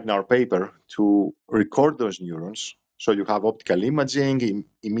also described in our paper, to record those neurons. So you have optical imaging,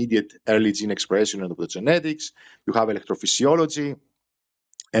 immediate early gene expression and optogenetics, you have electrophysiology,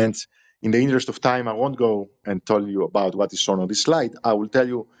 and in the interest of time, I won't go and tell you about what is shown on this slide. I will tell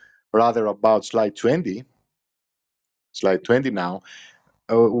you rather about slide 20 now,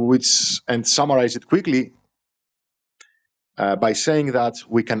 and summarize it quickly by saying that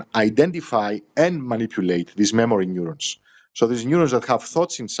we can identify and manipulate these memory neurons. So these neurons that have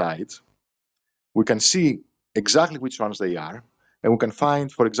thoughts inside, we can see exactly which ones they are, and we can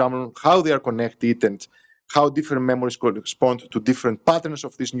find, for example, how they are connected and how different memories correspond to different patterns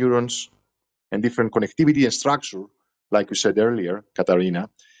of these neurons and different connectivity and structure, like you said earlier, Katarina.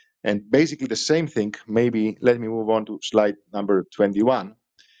 And basically the same thing, maybe let me move on to slide number 21.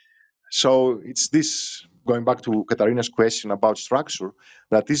 So it's this, going back to Katarina's question about structure,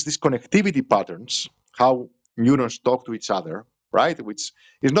 that is these connectivity patterns, how neurons talk to each other, right? Which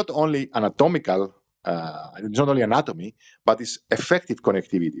is not only anatomical, it's not only anatomy, but it's effective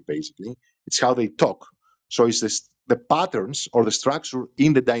connectivity, basically. It's how they talk. So it's the patterns or the structure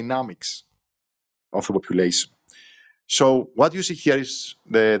in the dynamics of a population. So what you see here is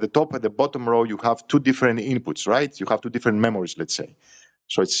the top and the bottom row, you have two different inputs, right? You have two different memories, let's say.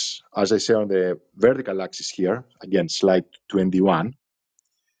 So it's, as I say, on the vertical axis here, again, slide 21.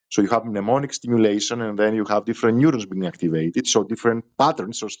 So you have mnemonic stimulation, and then you have different neurons being activated. So different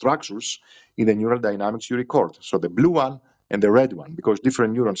patterns or structures in the neural dynamics you record. So the blue one and the red one, because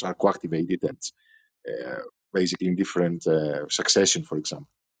different neurons are co-activated and basically in different succession, for example.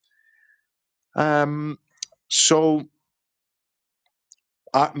 So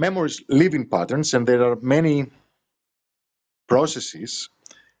memories live in patterns, and there are many processes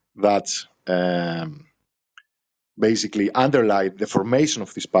that basically underlie the formation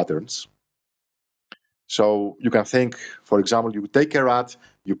of these patterns. So you can think, for example, you take a rat,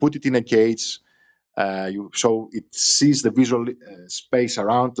 you put it in a cage, so it sees the visual space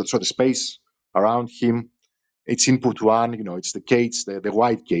around, so the space around him, it's input one, it's the cage, the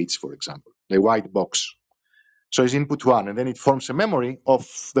white cage, for example, the white box. So it's input one, and then it forms a memory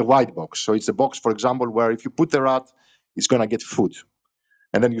of the white box. So it's a box, for example, where if you put the rat, it's going to get food.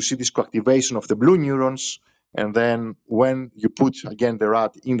 And then you see this co-activation of the blue neurons. And then when you put, again, the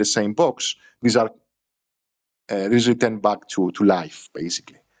rat in the same box, these return back to life,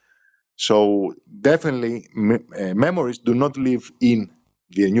 basically. So definitely, memories do not live in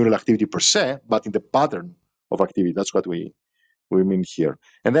the neural activity per se, but in the pattern of activity. That's what we mean here.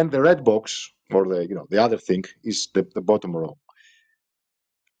 And then the red box, or the other thing, is the bottom row.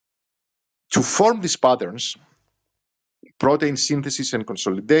 To form these patterns, protein synthesis and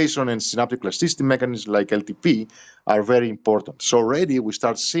consolidation and synaptic plasticity mechanisms like LTP are very important. So already we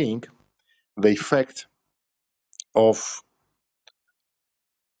start seeing the effect of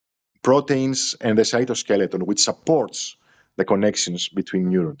proteins and the cytoskeleton, which supports the connections between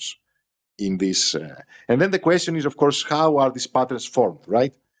neurons in this. And then the question is, of course, how are these patterns formed,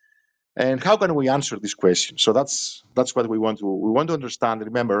 right? And how can we answer this question? So that's what we want to understand.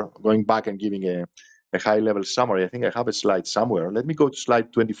 Remember, going back and giving a high-level summary. I think I have a slide somewhere. Let me go to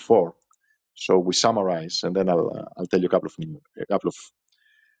slide 24. So we summarize, and then I'll tell you a couple of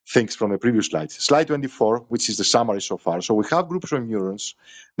things from the previous slide. Slide 24, which is the summary so far. So we have groups of neurons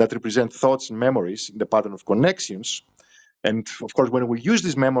that represent thoughts and memories in the pattern of connections. And of course, when we use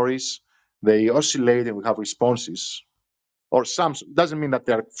these memories, they oscillate and we have responses. Or some, doesn't mean that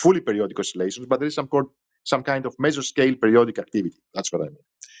they are fully periodic oscillations, but there is some kind of mesoscale periodic activity. That's what I mean.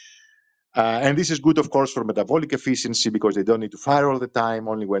 And this is good, of course, for metabolic efficiency because they don't need to fire all the time,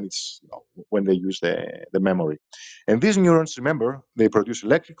 only when it's when they use the memory. And these neurons, remember, they produce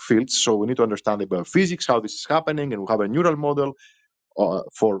electric fields. So we need to understand the biophysics, how this is happening, and we have a neural model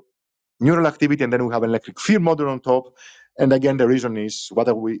for neural activity, and then we have an electric field model on top. And again, the reason is what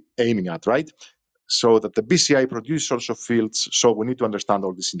are we aiming at, right? So that the BCI produces also fields. So we need to understand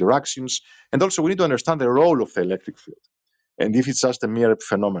all these interactions, and also we need to understand the role of the electric field, and if it's just a mere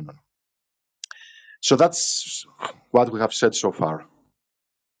phenomenon. So that's what we have said so far.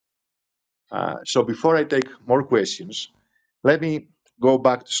 So before I take more questions, let me go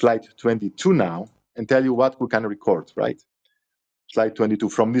back to slide 22 now and tell you what we can record, right? Slide 22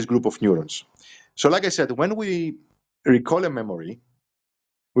 from this group of neurons. So like I said, when we recall a memory,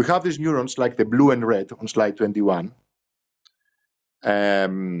 we have these neurons like the blue and red on slide 21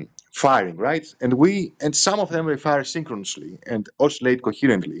 firing, right? And some of them they fire synchronously and oscillate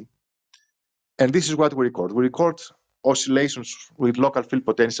coherently. And this is what we record. We record oscillations with local field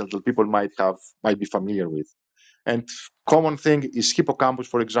potentials that people might be familiar with. And common thing is hippocampus,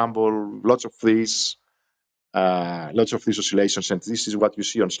 for example, lots of these oscillations. And this is what you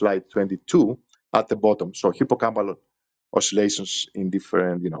see on slide 22 at the bottom. So hippocampal oscillations in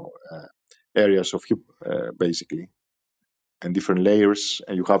different, areas of basically, and different layers.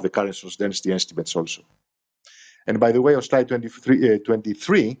 And you have the current source density estimates also. And by the way, on slide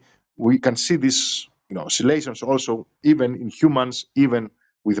 23, we can see these oscillations also even in humans, even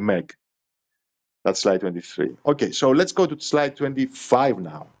with MEG. That's slide 23. Okay, so let's go to slide 25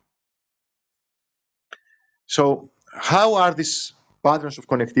 now. So how are these patterns of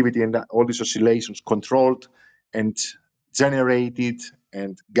connectivity and all these oscillations controlled and generated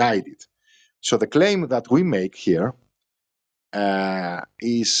and guided? So the claim that we make here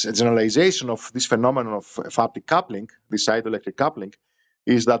is a generalization of this phenomenon of haptic coupling, this cytoelectric coupling,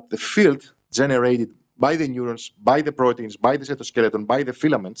 is that the field generated by the neurons, by the proteins, by the cytoskeleton, by the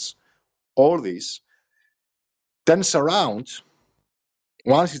filaments, all this turns around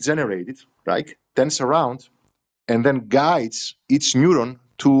once it's generated, right? Turns around and then guides each neuron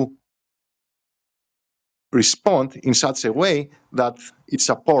to respond in such a way that it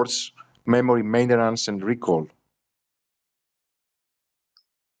supports memory maintenance and recall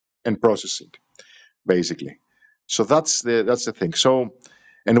and processing, basically. So that's the thing. So,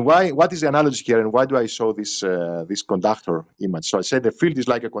 and what is the analogy here, and why do I show this this conductor image? So I say the field is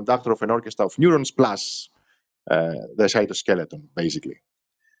like a conductor of an orchestra of neurons plus the cytoskeleton, basically.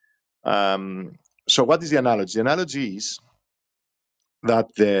 So what is the analogy? The analogy is that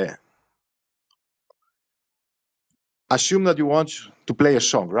assume that you want to play a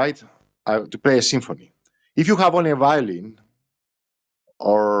song, right? To play a symphony. If you have only a violin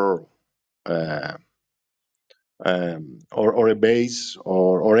or or a bass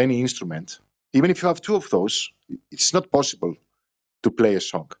or any instrument, even if you have two of those, it's not possible to play a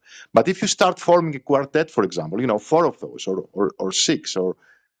song. But if you start forming a quartet, for example, four of those or six, or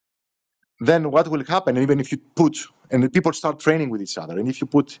then what will happen? Even if you put, and the people start training with each other, and if you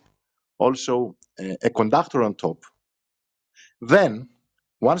put also a conductor on top, then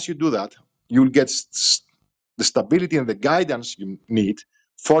once you do that, you'll get the stability and the guidance you need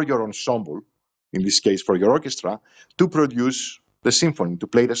for your ensemble, in this case for your orchestra, to produce the symphony, to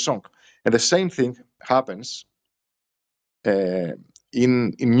play the song. And the same thing happens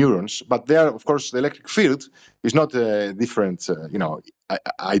in neurons, but there, of course, the electric field is not a different,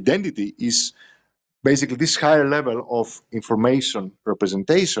 identity. Is basically this higher level of information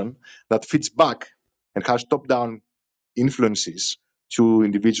representation that feeds back and has top-down influences to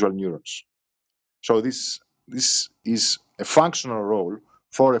individual neurons. So this is a functional role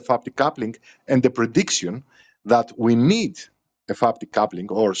for a haptic coupling, and the prediction that we need a haptic coupling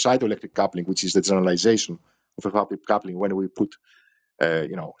or cytoelectric coupling, which is the generalization of a haptic coupling when we put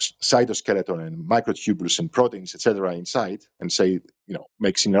cytoskeleton and microtubules and proteins, etc., inside, and say,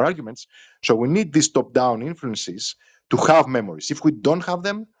 make similar arguments. So we need these top-down influences to have memories. If we don't have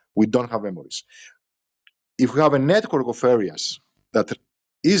them, we don't have memories. If we have a network of areas that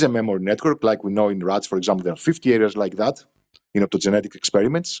is a memory network, like we know in rats, for example, there are 50 areas like that in optogenetic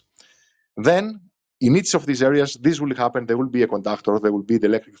experiments, then in each of these areas, this will happen. There will be a conductor, there will be the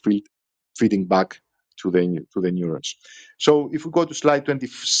electric field feeding back to the neurons. So if we go to slide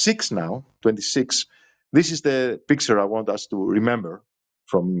 26 now, 26, this is the picture I want us to remember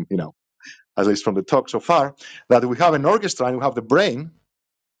from, at least from the talk so far, that we have an orchestra and we have the brain.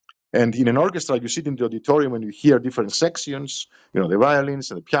 And in an orchestra, you sit in the auditorium and you hear different sections, the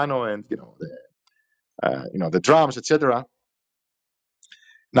violins and the piano and, the drums, etc.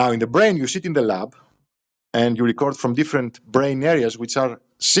 Now in the brain, you sit in the lab and you record from different brain areas, which are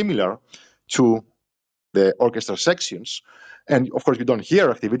similar to the orchestra sections. And of course, you don't hear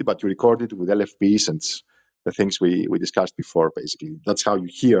activity, but you record it with LFPs and the things we discussed before, basically. That's how you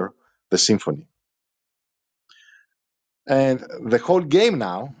hear the symphony. And the whole game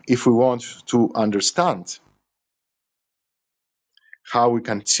now, if we want to understand how we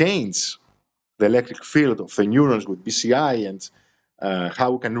can change the electric field of the neurons with BCI and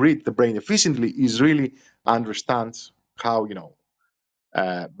how we can read the brain efficiently, is really understand how,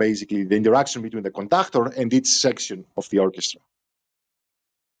 basically the interaction between the conductor and each section of the orchestra,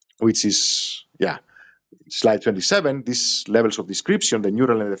 which is, slide 27, these levels of description, the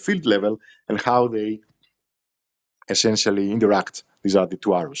neural and the field level, and how they essentially interact. These are the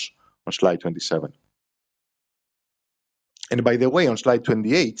two arrows on slide 27. And by the way, on slide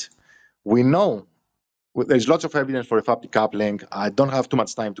 28, we know there's lots of evidence for FAP decoupling. I don't have too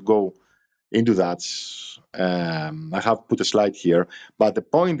much time to go into that. I have put a slide here, but the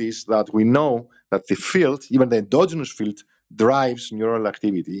point is that we know that the field, even the endogenous field, drives neural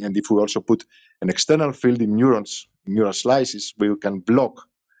activity. And if we also put an external field in neurons, in neural slices, we can block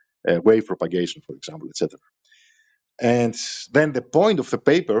wave propagation, for example, etc. And then the point of the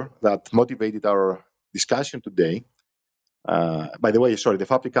paper that motivated our discussion today, by the way, sorry, the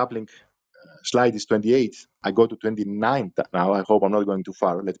FAP decoupling slide is 28. I go to 29 now. I hope I'm not going too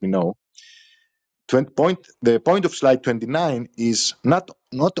far. Let me know. The point of slide 29 is not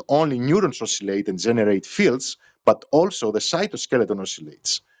only neurons oscillate and generate fields, but also the cytoskeleton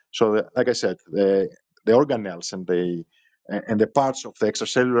oscillates. So, like I said, the organelles and the parts of the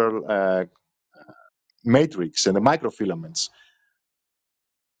extracellular matrix and the microfilaments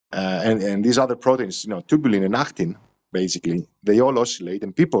and these other proteins, tubulin and actin, basically, they all oscillate.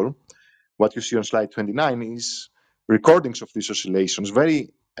 And people, what you see on slide 29 is recordings of these oscillations,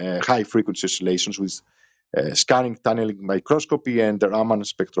 very high frequency oscillations with scanning tunneling microscopy and the Raman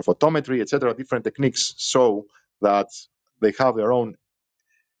spectrophotometry, etc. Different techniques show that they have their own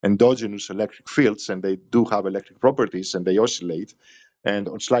endogenous electric fields and they do have electric properties and they oscillate. And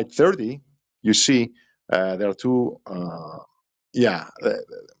on slide 30, you see there are two,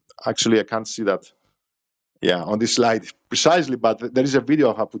 actually I can't see that on this slide precisely, but there is a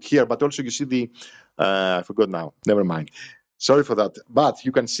video I have put here, but also you see the, I forgot now, never mind. Sorry for that. But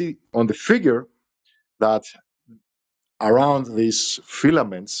you can see on the figure that around these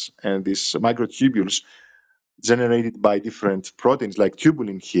filaments and these microtubules generated by different proteins like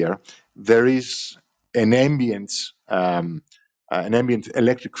tubulin here, there is an ambient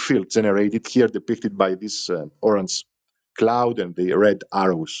electric field generated here, depicted by this orange cloud and the red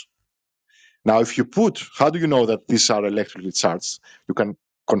arrows. Now, if you put, how do you know that these are electrically charged? You can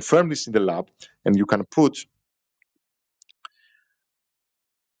confirm this in the lab, and you can put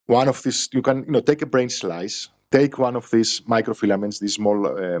one of these, you can take a brain slice, take one of these microfilaments, these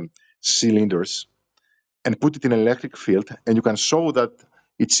small cylinders, and put it in an electric field, and you can show that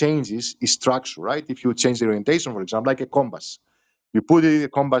it changes its structure, right? If you change the orientation, for example, like a compass. You put a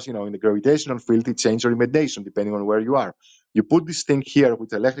compass, in the gravitational field, it changes orientation depending on where you are. You put this thing here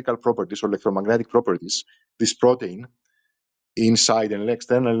with electrical properties or electromagnetic properties, this protein, inside an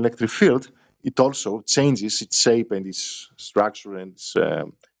external electric field, it also changes its shape and its structure and its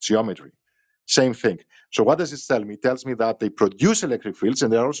geometry. Same thing. So what does it tell me? It tells me that they produce electric fields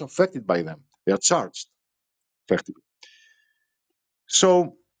and they are also affected by them. They are charged, effectively.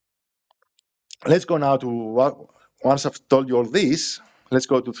 So let's go now to once I've told you all this, let's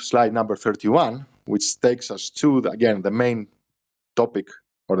go to slide number 31, which takes us to, again, the main topic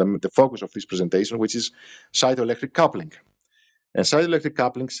or the focus of this presentation, which is cytoelectric coupling. And cytoelectric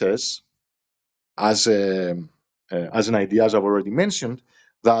coupling says, as an idea, as I've already mentioned,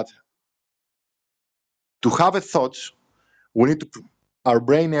 that to have a thought, we need our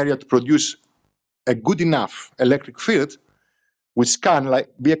brain area to produce a good enough electric field, which can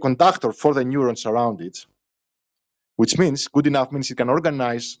be a conductor for the neurons around it, which means good enough means it can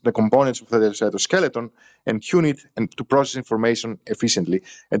organize the components of the cytoskeleton and tune it and to process information efficiently.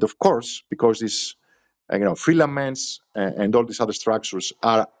 And of course, because these filaments and all these other structures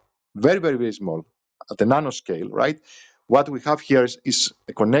are very, very, very small at the nanoscale, right? What we have here is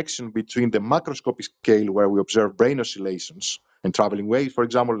a connection between the macroscopic scale, where we observe brain oscillations and traveling waves, for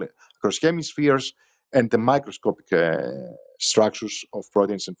example, across hemispheres, and the microscopic structures of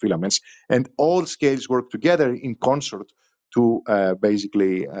proteins and filaments. And all scales work together in concert to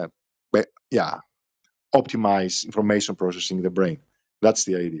basically optimize information processing in the brain. That's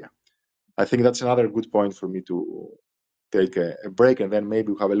the idea. I think that's another good point for me to take a break, and then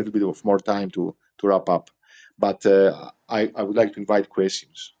maybe we'll have a little bit of more time to wrap up. But I would like to invite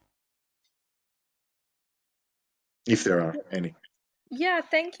questions, if there are any. Yeah,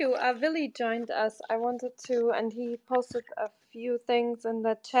 thank you. Willie joined us. I wanted to, and he posted a few things in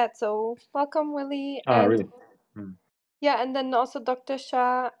the chat. So welcome, Willie. Ah, And really? Hmm. yeah, and then also Dr.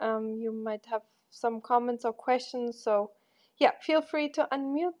 Shah, you might have some comments or questions. So yeah, feel free to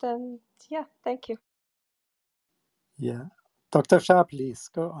unmute and yeah, thank you. Yeah. Dr. Shah, please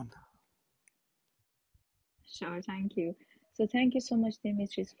go on. Sure, thank you. So thank you so much,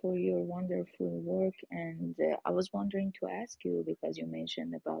 Dimitris, for your wonderful work. And I was wondering to ask you, because you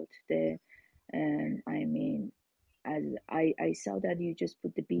mentioned about the, I mean, as I saw that you just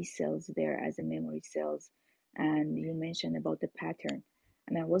put the B cells there as a memory cells, and you mentioned about the pattern.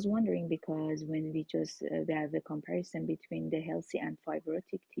 And I was wondering because when we just we have a comparison between the healthy and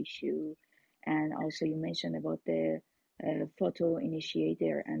fibrotic tissue, and also you mentioned about the photo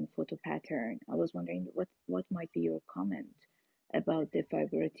initiator and photo pattern. I was wondering what might be your comment about the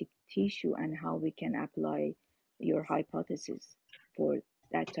fibrotic tissue and how we can apply your hypothesis for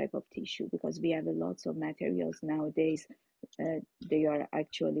that type of tissue, because we have lots of materials nowadays. They are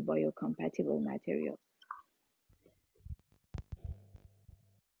actually biocompatible materials.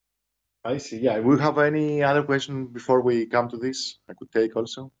 I see. Yeah. We have any other question before we come to this? I could take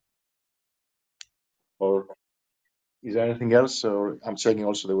also, or is there anything else? Or I'm checking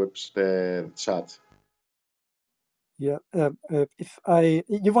also the chat. Yeah. If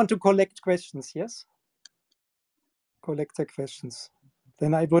you want to collect questions, yes? Collect the questions.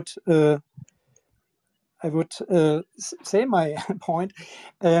 Then I would say my point.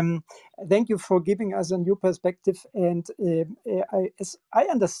 Thank you for giving us a new perspective. And as I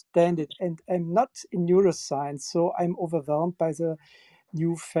understand it, and I'm not in neuroscience, so I'm overwhelmed by the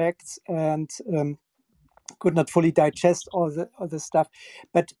new facts and could not fully digest all the stuff.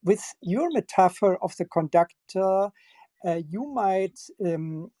 But with your metaphor of the conductor, you might,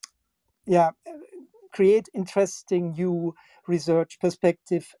 create interesting new research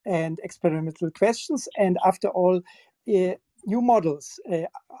perspective and experimental questions. And after all, new models.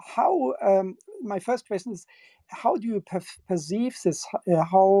 How my first question is, how do you perceive this?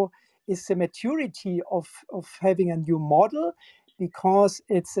 How is the maturity of having a new model? Because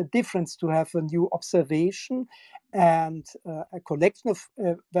it's a difference to have a new observation and a collection of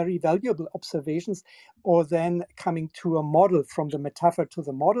very valuable observations, or then coming to a model, from the metaphor to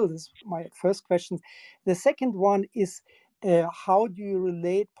the model. This is my first question. The second one is, how do you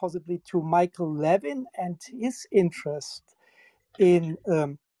relate possibly to Michael Levin and his interest in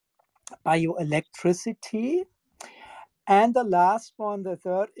bioelectricity? And the last one, the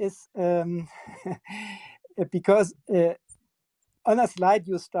third, is because on a slide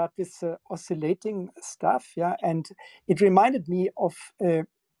you start with oscillating stuff, yeah, and it reminded me of the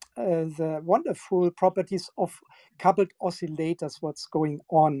wonderful properties of coupled oscillators. What's going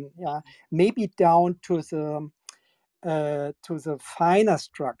on? Yeah, maybe down to the finer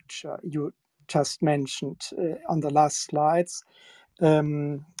structure you just mentioned on the last slides. I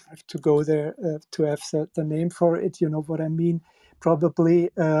have to go there to have the name for it. You know what I mean? Probably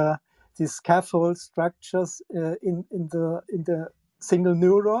these scaffold structures in the single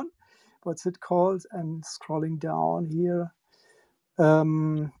neuron. What's it called? I'm scrolling down here.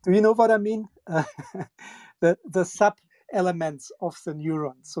 Do you know what I mean? The sub elements of the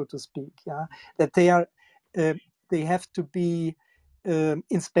neuron, so to speak. Yeah, that they are they have to be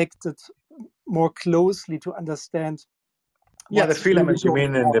inspected more closely to understand. Yeah, the What's really filaments you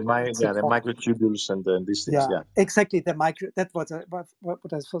going mean, and on. the microtubules and these things. Yeah, Yeah. exactly. The micro, that was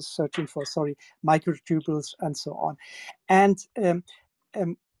what I was searching for. Sorry, microtubules and so on. And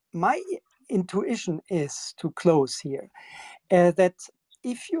my intuition is, to close here, that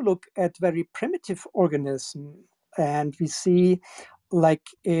if you look at very primitive organism, and we see, like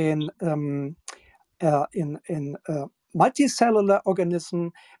in multicellular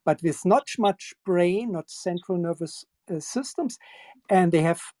organism, but with not much brain, not central nervous systems, and they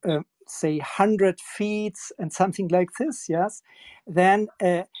have say 100 feet and something like this, yes, then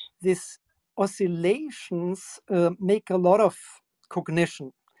these oscillations make a lot of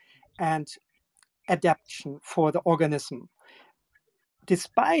cognition and adaptation for the organism.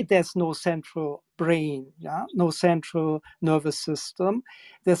 Despite there's no central brain, yeah, no central nervous system,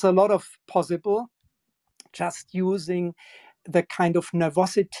 there's a lot of possible just using the kind of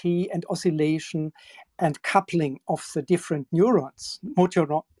nervosity and oscillation and coupling of the different neurons,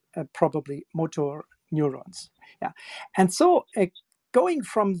 probably motor neurons. Yeah, and so going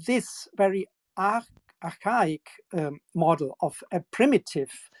from this very archaic model of a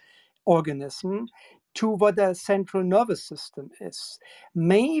primitive organism to what a central nervous system is,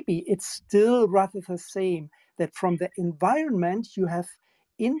 maybe it's still rather the same, that from the environment you have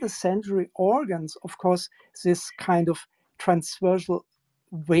in the sensory organs, of course, this kind of transversal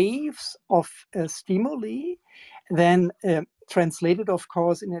waves of stimuli, then translated, of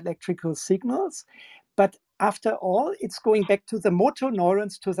course, in electrical signals. But after all, it's going back to the motor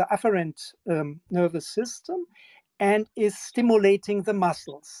neurons, to the afferent nervous system, and is stimulating the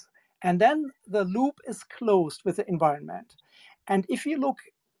muscles. And then the loop is closed with the environment. And if you look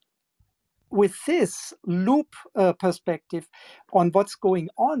with this loop perspective on what's going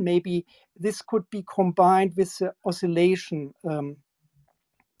on, maybe this could be combined with the oscillation,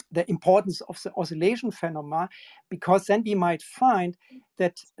 the importance of the oscillation phenomena, because then we might find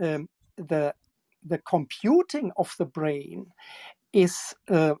that the computing of the brain is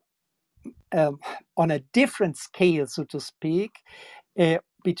on a different scale, so to speak,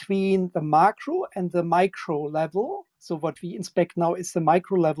 between the macro and the micro level. So what we inspect now is the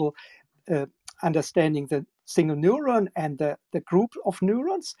micro level, understanding the single neuron and the group of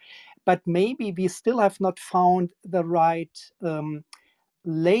neurons. But maybe we still have not found the right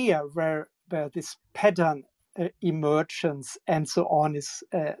layer where this pattern emergence and so on is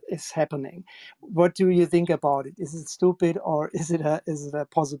happening. What do you think about it? Is it stupid, or is it a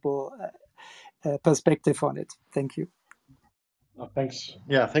possible perspective on it? Thank you. Thanks.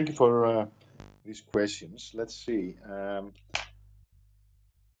 Yeah, thank you for these questions. Let's see.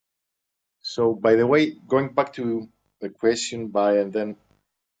 So, by the way, going back to the question by, and then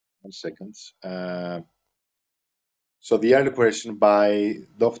 1 second. So the earlier question by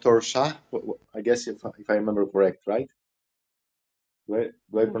Dr. Shah, I guess if I remember correct, right? Do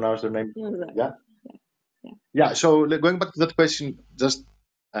I pronounce her name? You're right. Yeah. Yeah. Yeah. So going back to that question, just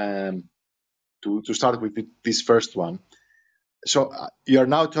to start with this first one. So you're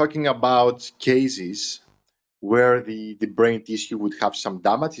now talking about cases where the brain tissue would have some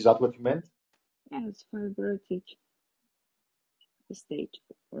damage. Is that what you meant? Yeah, it's fibrotic stage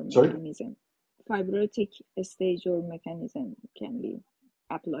or Sorry? mechanism. Fibrotic stage or mechanism can be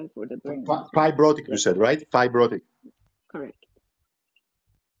applied for the brain. Fibrotic, you said, right? Fibrotic. Correct.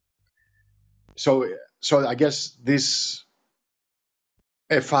 So I guess this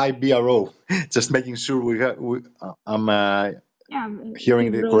FIBRO, just making sure I'm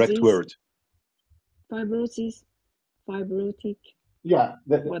hearing the correct word. Fibrosis, fibrotic. Yeah,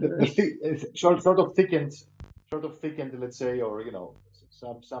 sort of thickened, let's say, or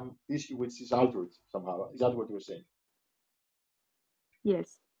some tissue which is altered somehow. Is that what you're saying?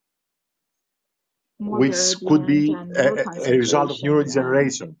 Yes. More Which could be a result of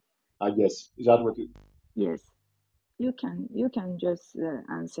neurodegeneration, and... I guess. Is that what you? Yes. You can just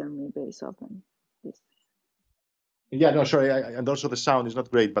answer me based on this. Yeah, no, sorry, and also the sound is not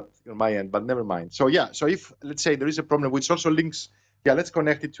great, but on my end, but never mind. So yeah, so if let's say there is a problem which also links, let's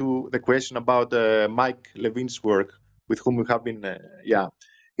connect it to the question about Mike Levine's work, with whom we have been,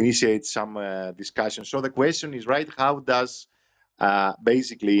 initiate some discussion. So the question is, right, how does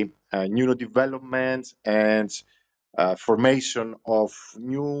basically neurodevelopment and formation of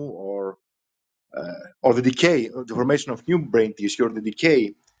new or the decay, or the formation of new brain tissue, or the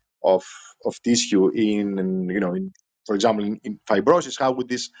decay of tissue in for example, in fibrosis, how would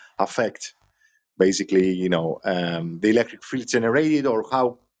this affect basically, the electric field generated, or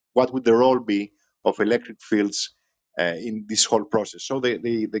what would the role be of electric fields in this whole process? So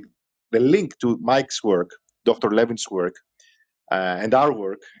the link to Mike's work, Dr. Levin's work, and our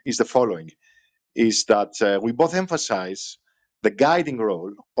work is the following: is that we both emphasize the guiding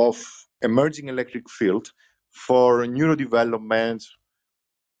role of emerging electric field for neurodevelopment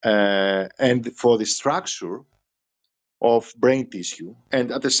and for the structure of brain tissue.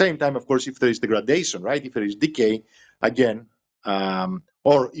 And at the same time, of course, if there is degradation, right, if there is decay, again,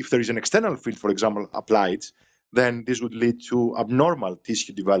 or if there is an external field, for example, applied, then this would lead to abnormal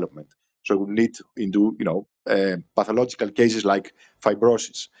tissue development. So it would lead into, pathological cases like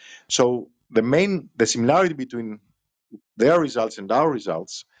fibrosis. So the similarity between their results and our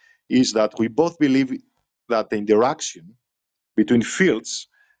results is that we both believe that the interaction between fields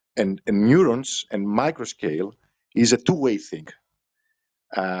and neurons and microscale is a two-way thing.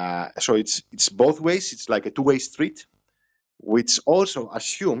 So it's both ways. It's like a two-way street, which also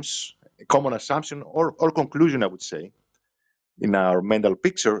assumes a common assumption or conclusion, I would say, in our mental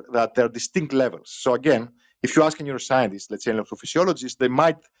picture, that there are distinct levels. So again, if you ask a neuroscientist, let's say an electrophysiologist,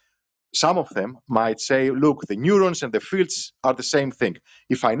 some of them might say, look, the neurons and the fields are the same thing.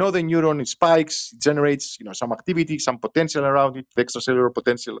 If I know the neuron, it spikes, it generates some activity, some potential around it, the extracellular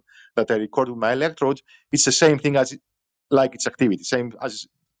potential that I record with my electrode, it's the same thing as its activity, same as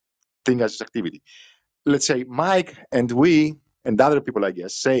thing as its activity. Let's say Mike and we and other people, I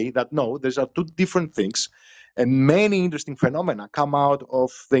guess, say that no, these are two different things, and many interesting phenomena come out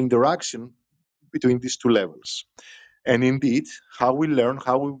of the interaction between these two levels. And indeed, how we learn,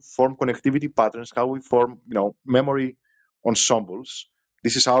 how we form connectivity patterns, how we form, memory ensembles.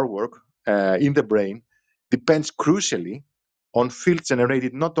 This is our work in the brain. Depends crucially on fields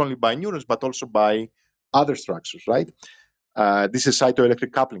generated not only by neurons but also by other structures. Right? This is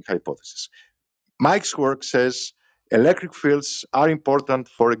cytoelectric coupling hypothesis. Mike's work says electric fields are important,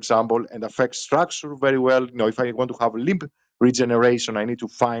 for example, and affect structure very well. If I want to have limb regeneration, I need to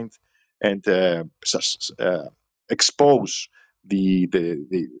find and expose the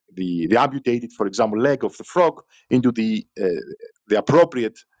amputated, for example, leg of the frog into the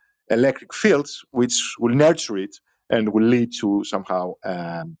appropriate electric fields, which will nurture it and will lead to somehow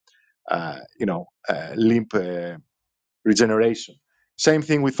limb regeneration. Same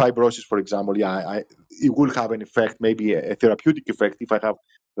thing with fibrosis, for example. It will have an effect, maybe a therapeutic effect, if I have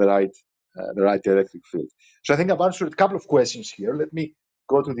the right electric field. So I think I've answered a couple of questions here. Let me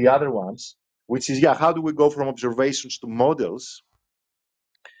go to the other ones, which is, how do we go from observations to models?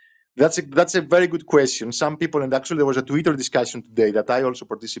 That's a very good question. Some people, and actually there was a Twitter discussion today that I also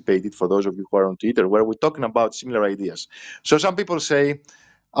participated, for those of you who are on Twitter, where we're talking about similar ideas. So some people say,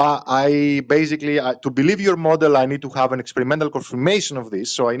 I basically, to believe your model, I need to have an experimental confirmation of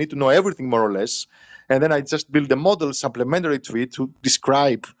this. So I need to know everything more or less. And then I just build a model supplementary to it to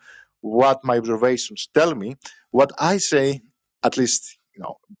describe what my observations tell me. What I say, at least,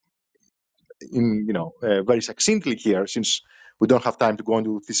 very succinctly here, since we don't have time to go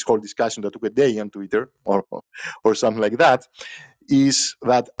into this whole discussion that took a day on Twitter or something like that, is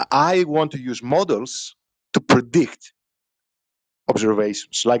that I want to use models to predict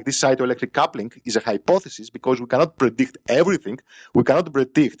observations. Like this cytoelectric coupling is a hypothesis because we cannot predict everything. We cannot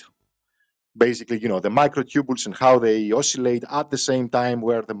predict basically, the microtubules and how they oscillate at the same time,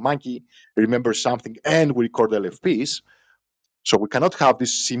 where the monkey remembers something and we record LFPs. So we cannot have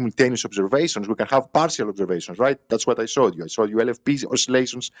these simultaneous observations. We can have partial observations, right? That's what I showed you. I showed you LFP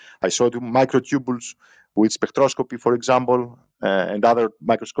oscillations. I showed you microtubules with spectroscopy, for example, and other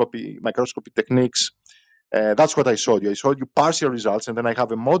microscopy techniques. That's what I showed you. I showed you partial results, and then I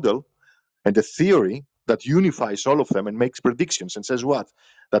have a model and a theory that unifies all of them and makes predictions and says what?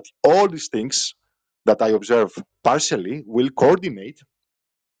 That all these things that I observe partially will coordinate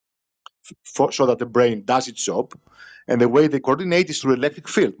so that the brain does its job. And the way they coordinate is through electric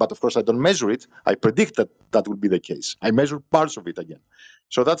field. But of course, I don't measure it. I predict that that will be the case. I measure parts of it again.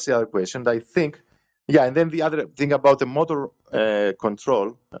 So that's the other question. I think, and then the other thing about the motor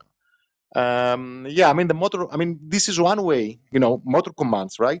control. The motor, this is one way, motor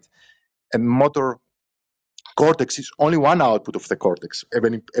commands, right? And motor cortex is only one output of the cortex, a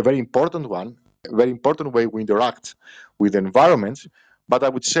very important one, a very important way we interact with the environment. But I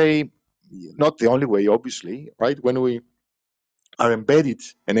would say not the only way, obviously, right? When we are embedded,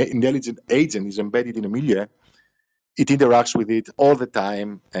 an intelligent agent is embedded in a milieu, it interacts with it all the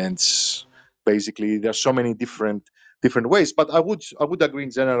time, and basically there are so many different ways. But I would agree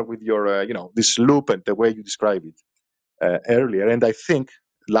in general with your, this loop and the way you describe it earlier. And I think,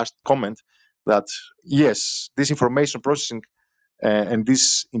 last comment, that yes, this information processing and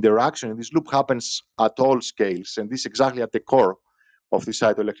this interaction and this loop happens at all scales, and this is exactly at the core of the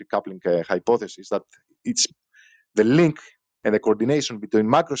cytoelectric coupling hypothesis, that it's the link and the coordination between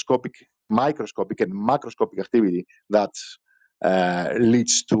microscopic and macroscopic activity that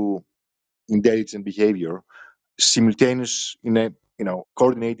leads to intelligent behavior simultaneous in a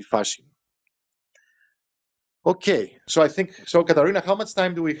coordinated fashion. Okay, so I think so. Katarina, how much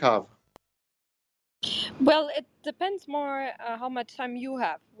time do we have? Well, it depends more how much time you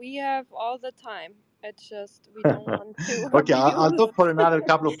have. We have all the time. It's just we don't want to Okay, I'll abuse. talk for another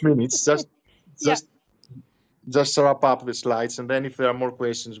couple of minutes. Just wrap up the slides, and then if there are more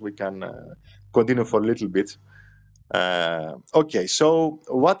questions, we can continue for a little bit. Okay, so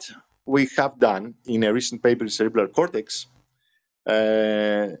what we have done in a recent paper in cerebral cortex.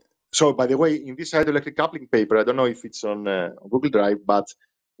 So, by the way, in this cytoelectric coupling paper, I don't know if it's on Google Drive, but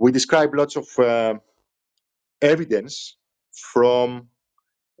we describe lots of evidence from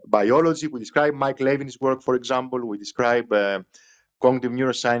biology. We describe Mike Levin's work, for example. We describe cognitive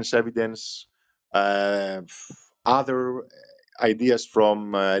neuroscience evidence, other ideas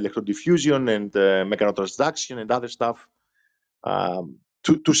from electrodiffusion and mechanotransduction and other stuff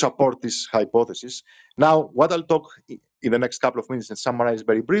to support this hypothesis. Now, what I'll talk in the next couple of minutes and summarize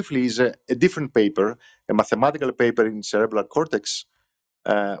very briefly is a different paper, a mathematical paper in cerebral cortex,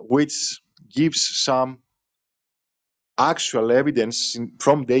 which gives some actual evidence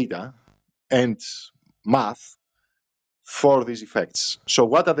from data and math for these effects. So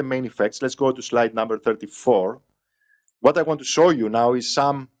what are the main effects? Let's go to slide number 34. What I want to show you now is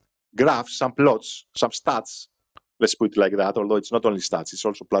some graphs, some plots, some stats Let's put it like that, although it's not only stats, it's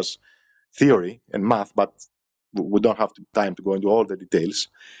also plus theory and math, but we don't have time to go into all the details.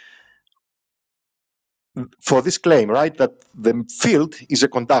 For this claim, right, that the field is a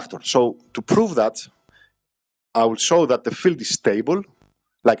conductor. So to prove that, I will show that the field is stable,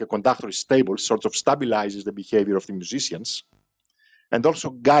 like a conductor is stable, sort of stabilizes the behavior of the musicians, and also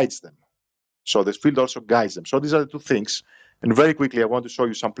guides them. So the field also guides them. So these are the two things. And very quickly, I want to show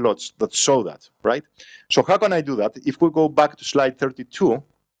you some plots that show that, right? So how can I do that? If we go back to slide 32,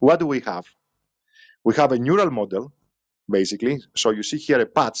 what do we have? We have a neural model, basically. So you see here a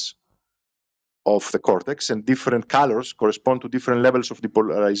patch of the cortex, and different colors correspond to different levels of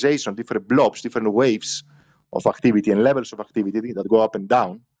depolarization, different blobs, different waves of activity and levels of activity that go up and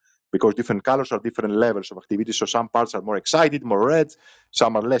down, because different colors are different levels of activity. So some parts are more excited, more red,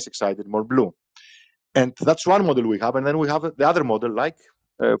 some are less excited, more blue. And that's one model we have. And then we have the other model, like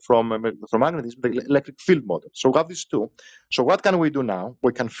from magnetism, the electric field model. So we have these two. So what can we do now?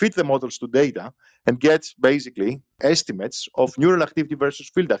 We can fit the models to data and get basically estimates of neural activity versus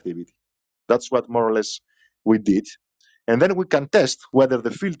field activity. That's what more or less we did. And then we can test whether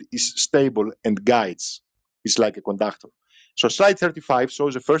the field is stable and guides. It's like a conductor. So slide 35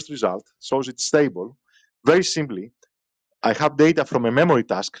 shows the first result, shows it's stable. Very simply, I have data from a memory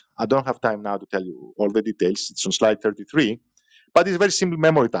task. I don't have time now to tell you all the details. It's on slide 33, but it's a very simple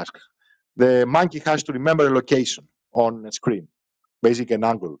memory task. The monkey has to remember a location on a screen, basically an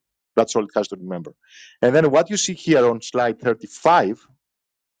angle. That's all it has to remember. And then what you see here on slide 35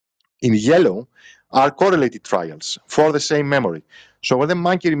 in yellow are correlated trials for the same memory. So when the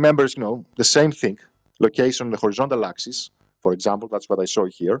monkey remembers, the same thing, location on the horizontal axis, for example, that's what I saw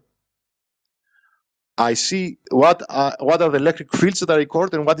here, I see what are the electric fields that I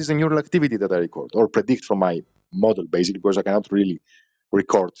record and what is the neural activity that I record or predict from my model, basically, because I cannot really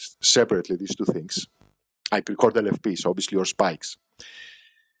record separately these two things. I record LFPs, obviously, or spikes.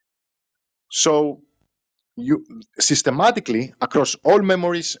 So you systematically, across all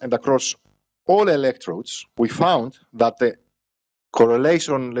memories and across all electrodes, we found that the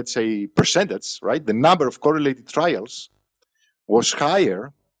correlation, let's say, percentage, right, the number of correlated trials was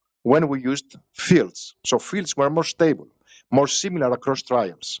higher when we used fields. So fields were more stable, more similar across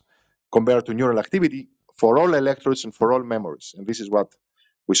trials compared to neural activity for all electrodes and for all memories. And this is what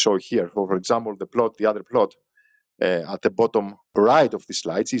we saw here. For example, the other plot at the bottom right of the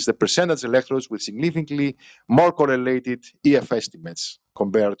slides is the percentage electrodes with significantly more correlated EF estimates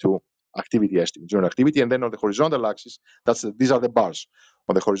compared to activity estimates, neural activity. And then on the horizontal axis, these are the bars.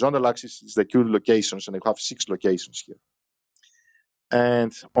 On the horizontal axis is the Q locations, and I have 6 locations here.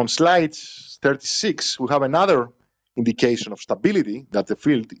 And on slide 36, we have another indication of stability, that the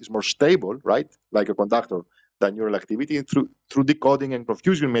field is more stable, right, like a conductor, than neural activity through decoding and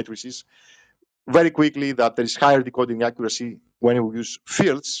confusion matrices. Very quickly, that there is higher decoding accuracy when we use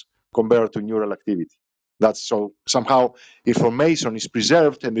fields compared to neural activity. That's so somehow information is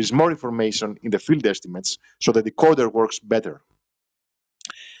preserved and there's more information in the field estimates, so the decoder works better.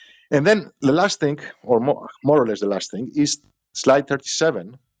 And then the last thing, or more or less the last thing, is slide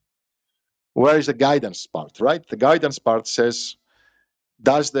 37. Where is the guidance part, right? The guidance part says,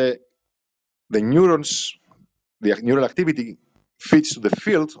 does the neurons, the neural activity fits to the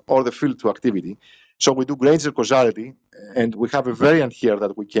field or the field to activity? So we do Granger causality, and we have a variant here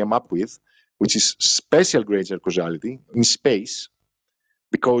that we came up with, which is special Granger causality in space,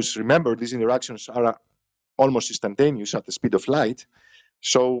 because remember, these interactions are almost instantaneous at the speed of light.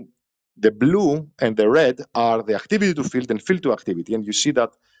 So the blue and the red are the activity to field and field to activity, and you see that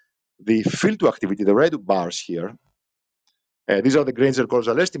the field to activity, the red bars here, these are the Granger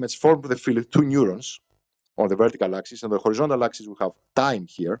causal estimates for the field to neurons on the vertical axis. On the horizontal axis, we have time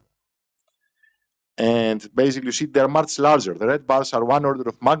here. And basically, you see they're much larger. The red bars are 1 order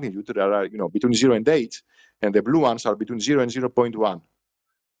of magnitude. They are, between 0 and 8, and the blue ones are between 0 and 0.1.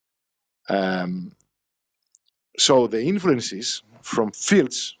 So the influences from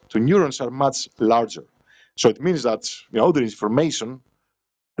fields to neurons are much larger. So it means that there is information,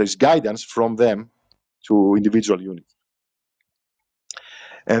 there's guidance from them to individual units.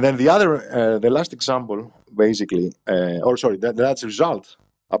 And then the last example, basically, the last result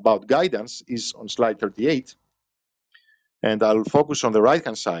about guidance is on slide 38. And I'll focus on the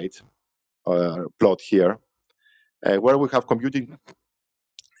right-hand side plot here, where we have computing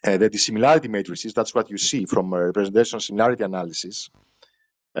the dissimilarity matrices. That's what you see from representation similarity analysis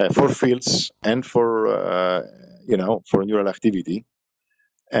for fields and for neural activity,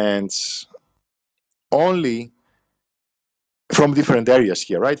 and only from different areas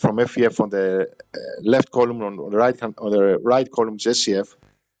here, right? From FEF on the left column, on the right column is SCF,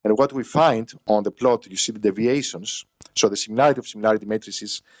 And what we find on the plot, you see the deviations. So the similarity of similarity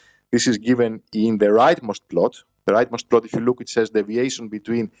matrices, this is given in the rightmost plot. The rightmost plot, if you look, it says deviation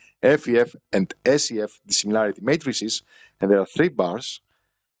between FEF and SEF dissimilarity matrices, and there are 3 bars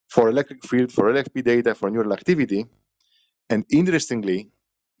for electric field, for LFP data, for neural activity. And interestingly,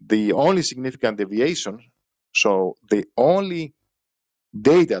 the only significant deviation, so the only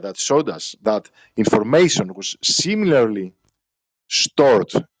data that showed us that information was similarly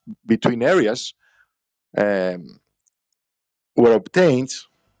stored between areas were obtained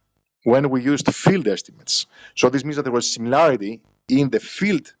when we used field estimates. So this means that there was similarity in the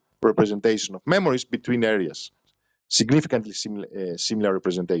field representation of memories between areas, significantly similar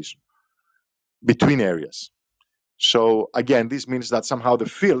representation between areas. So again, this means that somehow the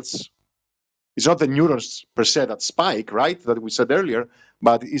fields, it's not the neurons per se that spike, right, that we said earlier,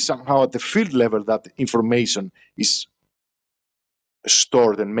 but it's somehow at the field level that information is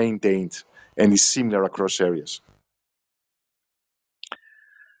stored and maintained and is similar across areas.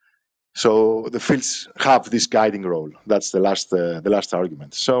 So the fields have this guiding role. That's the last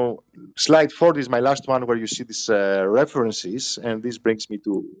argument. So slide 40 is my last one, where you see these references, and this brings me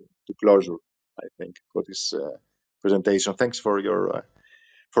to closure, I think, for this presentation. Thanks for your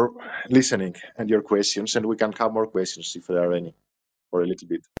for listening and your questions, and we can have more questions if there are any, for a little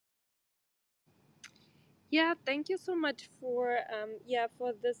bit. Yeah, thank you so much for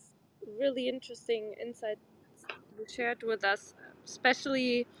for this really interesting insight you shared with us,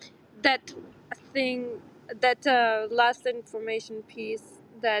 especially that thing, that last information piece,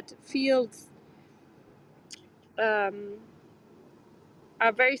 that fields um,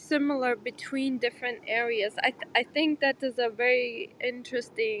 are very similar between different areas. I think that is a very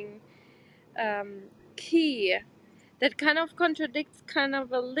interesting key that kind of contradicts kind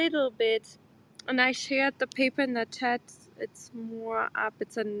of a little bit. And I shared the paper in the chat. It's more up.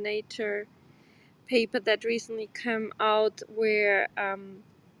 It's a Nature paper that recently came out, where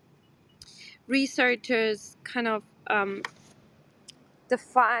researchers kind of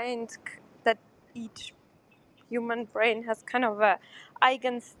defined that each human brain has kind of a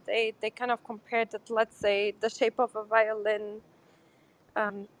eigenstate. They kind of compared it, let's say, the shape of a violin,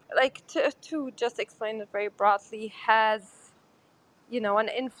 like to just explain it very broadly, has an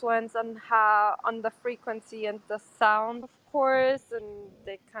influence on the frequency and the sound, of course, and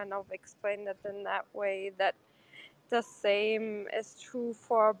they kind of explained it in that way, that the same is true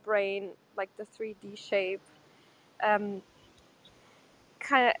for a brain, like the 3D shape um,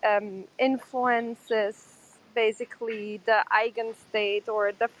 kind of influences basically the eigenstate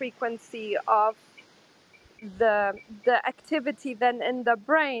or the frequency of the activity then in the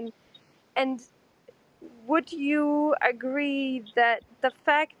brain. And would you agree that the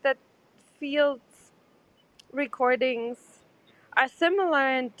fact that fields recordings are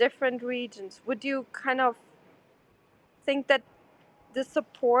similar in different regions, would you kind of think that this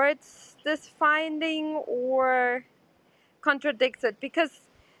supports this finding or contradicts it? Because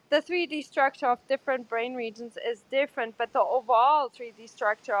the 3D structure of different brain regions is different, but the overall 3D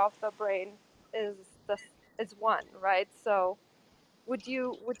structure of the brain is is one, right? So would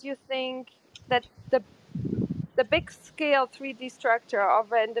you think that the big scale 3D structure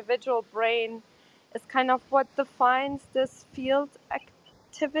of an individual brain is kind of what defines this field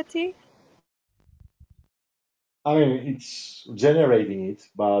activity? I mean, it's generating it,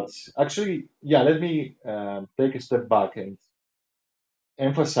 but actually, yeah, let me take a step back and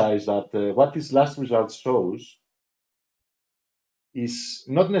emphasize that what this last result shows is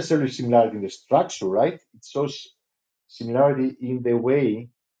not necessarily similarity in the structure, right? It shows similarity in the way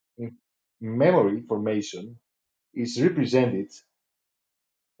memory formation is represented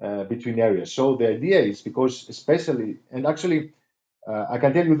between areas. So the idea is, because especially, and actually, I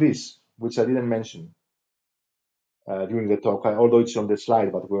can tell you this, which I didn't mention during the talk, although it's on the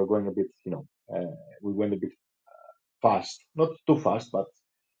slide, but we're going a bit, we went a bit fast, not too fast, but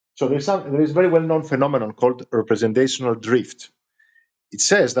so there is a very well-known phenomenon called representational drift. It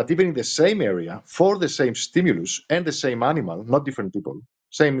says that even in the same area, for the same stimulus and the same animal, not different people,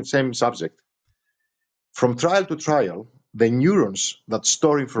 same subject, from trial to trial, the neurons that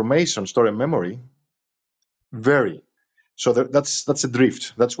store information, store a memory, vary. So that's a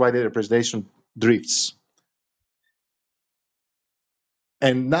drift. That's why the representation drifts.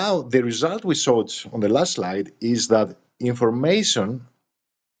 And now the result we saw on the last slide is that information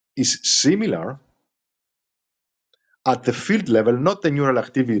is similar at the field level, not the neural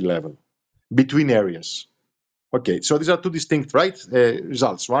activity level, between areas. Okay, so these are two distinct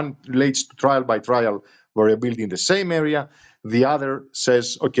results. One relates to trial by trial variability in the same area. The other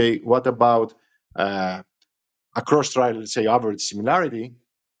says, okay, what about across trial, let's say, average similarity?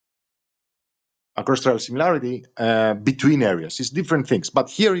 across trial similarity between areas. It's different things. But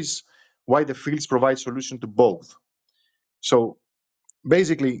here is why the fields provide solution to both. So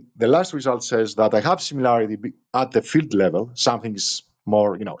basically, the last result says that I have similarity at the field level. Something is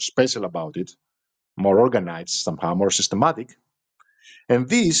more, special about it, more organized somehow, more systematic. And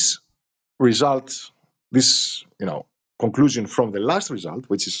this result, this, conclusion from the last result,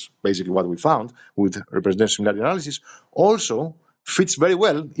 which is basically what we found with representative similarity analysis, also fits very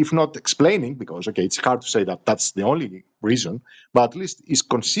well, if not explaining, because, okay, it's hard to say that that's the only reason, but at least is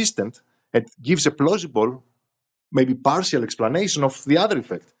consistent and gives a plausible, maybe partial explanation of the other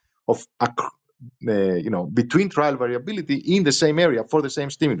effect of, between trial variability in the same area for the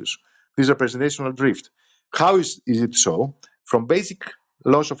same stimulus, this representational drift. How is it so? From basic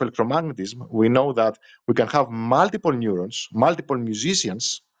laws of electromagnetism, we know that we can have multiple neurons, multiple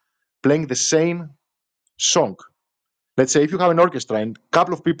musicians playing the same song. Let's say if you have an orchestra and a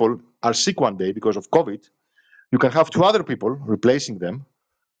couple of people are sick one day because of COVID, you can have two other people replacing them,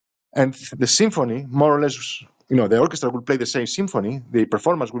 and the symphony, more or less, the orchestra will play the same symphony, the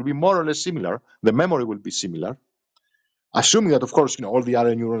performance will be more or less similar, the memory will be similar, assuming that, of course, all the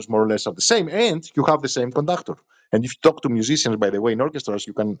other neurons more or less are the same, and you have the same conductor. And if you talk to musicians, by the way, in orchestras,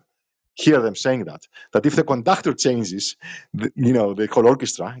 you can hear them saying that if the conductor changes, the whole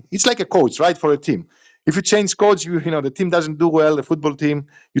orchestra, it's like a coach, right, for a team. If you change coach, the team doesn't do well, the football team,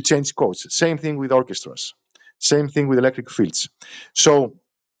 you change coach. Same thing with orchestras. Same thing with electric fields. So,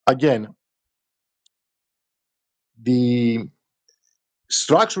 again, the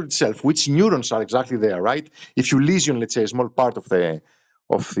structure itself, which neurons are exactly there, right? If you lesion, let's say, a small part of the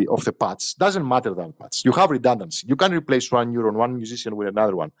parts, doesn't matter that much. You have redundancy. You can replace one neuron, one musician with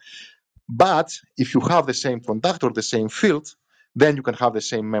another one. But if you have the same conductor, the same field, then you can have the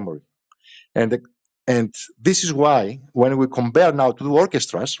same memory. And this is why when we compare now two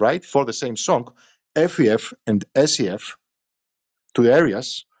orchestras, right, for the same song, FEF and SEF, to the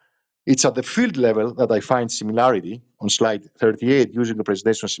areas, it's at the field level that I find similarity on slide 38 using the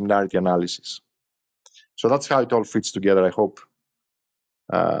representational similarity analysis. So that's how it all fits together, I hope.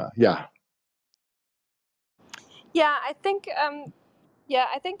 Yeah. Yeah, I think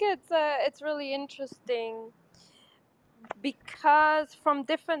it's really interesting because from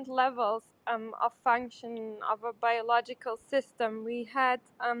different levels of function of a biological system, we had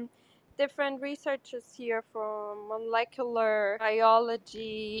different researchers here from molecular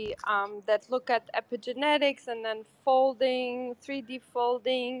biology that look at epigenetics and then folding, 3D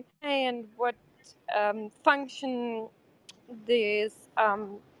folding, and what function these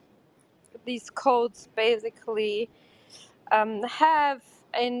codes basically have.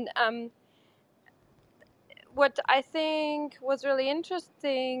 And what I think was really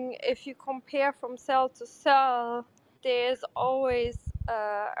interesting, if you compare from cell to cell, there's always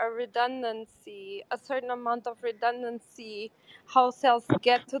a redundancy, a certain amount of redundancy, how cells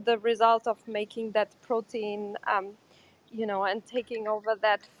get to the result of making that protein, and taking over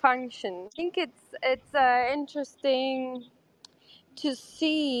that function. I think it's interesting to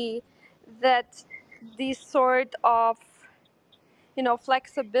see that these sort of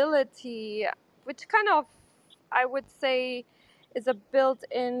flexibility, which kind of, I would say, is a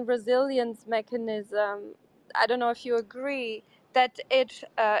built-in resilience mechanism. I don't know if you agree that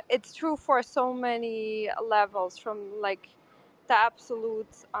it's true for so many levels, from like the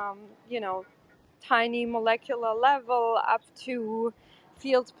absolute, tiny molecular level up to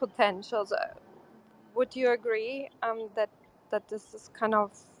field potentials. Would you agree that this is kind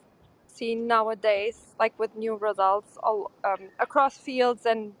of seen nowadays, like with new results all across fields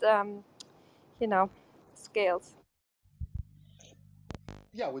and scales?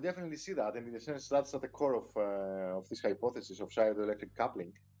 Yeah, we definitely see that. And in a sense, that's at the core of this hypothesis of cytoelectric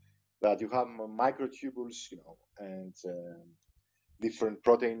coupling, that you have microtubules, and different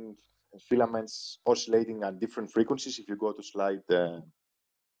protein filaments oscillating at different frequencies. If you go to slide,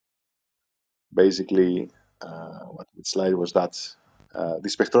 basically, what slide was that? The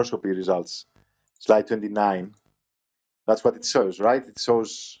spectroscopy results, slide 29. That's what it shows, right? It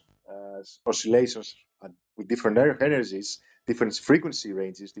shows oscillations with different energies, different frequency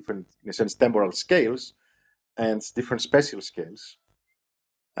ranges, different, in a sense, temporal scales, and different spatial scales.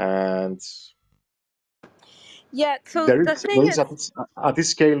 And Yeah, so there the is, thing is, at this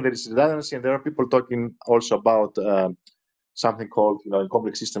scale, there is redundancy, and there are people talking also about something called, in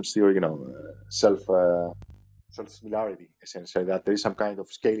complex systems theory, self-similarity, essentially, that there is some kind of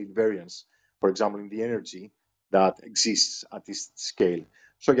scale invariance, for example, in the energy that exists at this scale.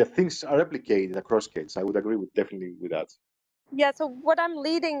 So yeah, things are replicated across scales. I would agree definitely with that. yeah, so what I'm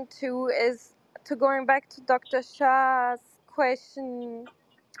leading to is to going back to Dr. Shah's question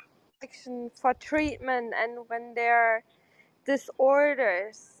action for treatment and when there are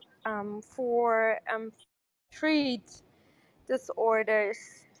disorders for treat disorders.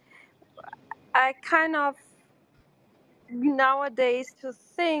 I kind of nowadays to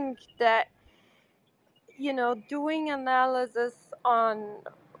think that doing analysis on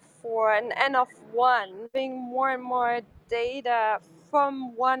for an n of one, having more and more data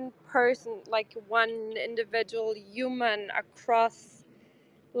from one person, like one individual human across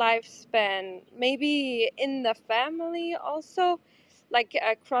lifespan, maybe in the family also, like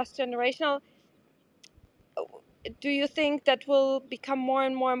cross generational. Do you think that will become more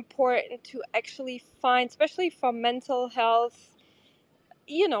and more important to actually find, especially for mental health,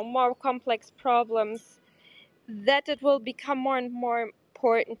 more complex problems, that it will become more and more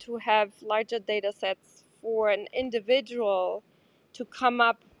important to have larger data sets for an individual to come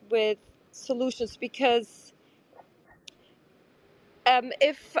up with solutions? Because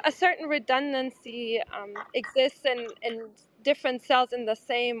if a certain redundancy exists in different cells in the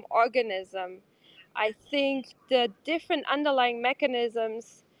same organism, I think the different underlying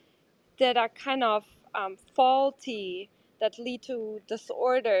mechanisms that are kind of faulty, that lead to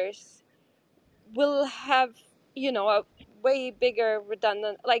disorders, will have, a way bigger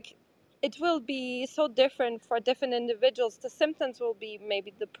redundant, like it will be so different for different individuals. The symptoms will be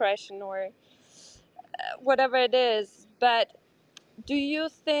maybe depression or whatever it is. But do you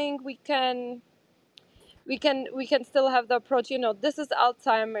think we can still have the approach, this is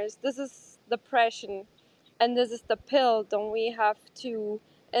Alzheimer's, this is depression, and this is the pill? Don't we have to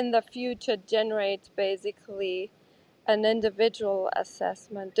in the future generate basically an individual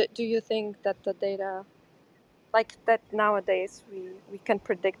assessment? Do you think that the data like that nowadays we can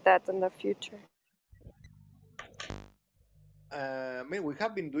predict that in the future? I mean, we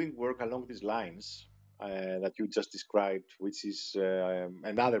have been doing work along these lines that you just described, which is,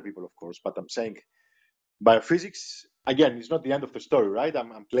 and other people, of course, but I'm saying biophysics, again, is not the end of the story, right?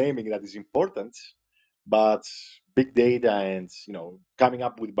 I'm claiming that it's important, but big data and, coming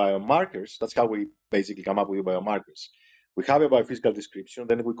up with biomarkers, that's how we basically come up with biomarkers. We have a biophysical description,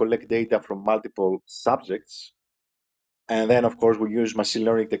 then we collect data from multiple subjects, and then, of course, we use machine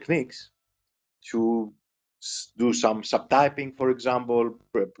learning techniques to do some subtyping, for example,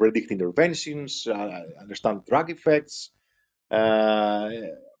 predict interventions, understand drug effects. Uh,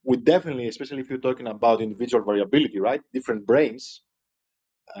 we definitely, especially if you're talking about individual variability, right? Different brains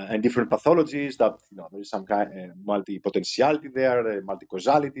and different pathologies that, there is some kind of multi-potentiality there,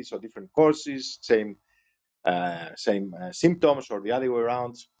 multi-causality, so different causes, same symptoms or the other way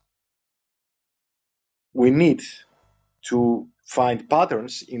around. We need to find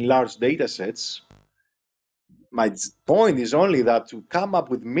patterns in large data sets. My point is only that to come up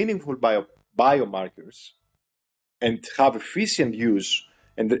with meaningful biomarkers and have efficient use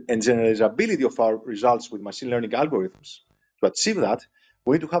and generalizability of our results with machine learning algorithms, to achieve that,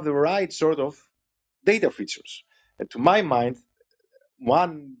 we need to have the right sort of data features. And to my mind,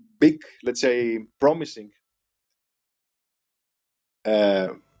 one big, let's say, promising uh,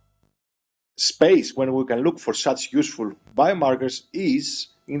 space when we can look for such useful biomarkers is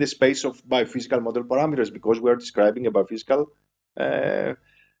in the space of biophysical model parameters, because we are describing a biophysical uh,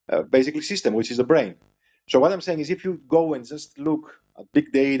 basically system, which is the brain. So what I'm saying is, if you go and just look at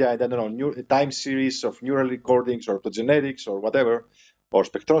big data and, I don't know, time series of neural recordings or optogenetics or whatever, or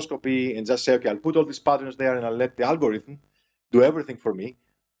spectroscopy, and just say, okay, I'll put all these patterns there and I'll let the algorithm do everything for me,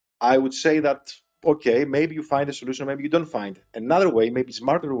 I would say that, okay, maybe you find a solution, maybe you don't find. Another way, maybe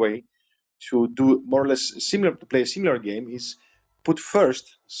smarter way to do more or less similar, to play a similar game, is put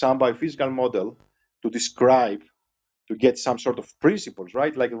first some biophysical model to describe, to get some sort of principles,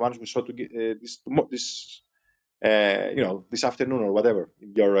 right? Like the ones we saw to get, this this afternoon or whatever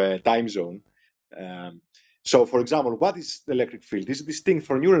in your time zone. Um, so, for example, what is the electric field? Is it distinct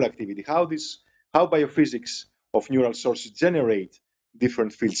from neural activity? How biophysics of neural sources generate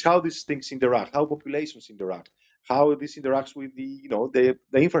different fields? How these things interact? How populations interact? How this interacts with the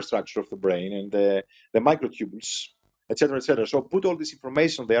infrastructure of the brain and the microtubules, etc., etc. So, put all this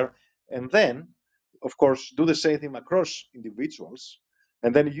information there, and then, of course, do the same thing across individuals,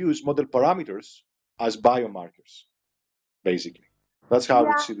 and then use model parameters as biomarkers, basically. That's how I would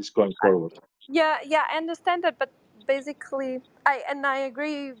Yeah, see this going I, forward. yeah, I understand that, but basically, I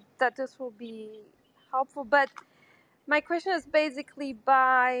agree that this will be helpful. But my question is basically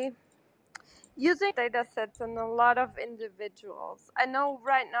by using data sets and a lot of individuals. I know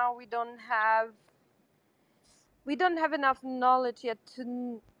right now we don't have enough knowledge yet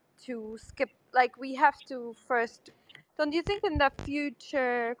to skip. Like we have to first. Don't you think in the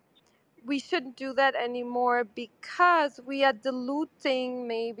future we shouldn't do that anymore because we are diluting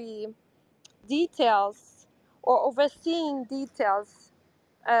maybe details or overseeing details,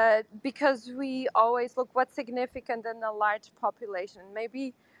 because we always look what's significant in a large population.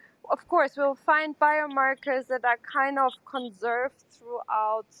 Maybe, of course, we'll find biomarkers that are kind of conserved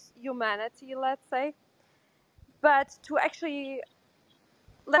throughout humanity, let's say, but to actually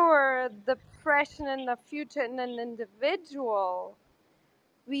lower the depression in the future in an individual,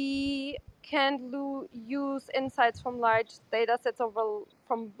 we can use insights from large data sets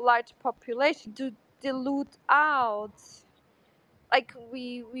from large population to dilute out. Like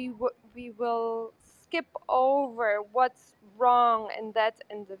we will skip over what's wrong in that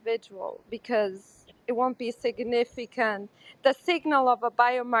individual because it won't be significant. The signal of a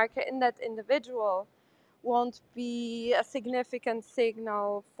biomarker in that individual won't be a significant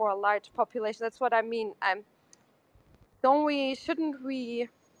signal for a large population. That's what I mean. Shouldn't we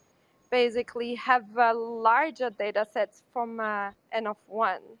basically have larger data sets from N of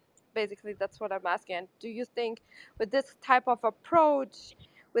 1? Basically, that's what I'm asking. And do you think with this type of approach,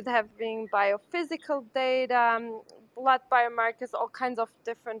 with having biophysical data, blood biomarkers, all kinds of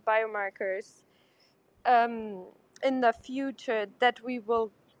different biomarkers, in the future, that we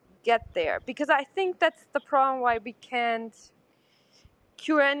will get there? Because I think that's the problem why we can't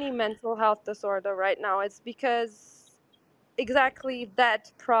cure any mental health disorder right now. It's because exactly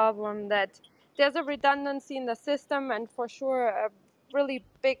that problem, that there's a redundancy in the system, and for sure a really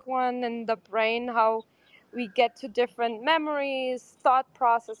big one in the brain, how we get to different memories, thought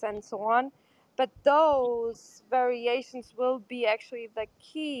process, and so on. But those variations will be actually the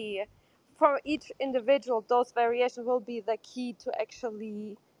key for each individual. Those variations will be the key to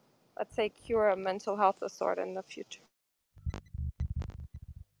actually, let's say, cure a mental health disorder in the future.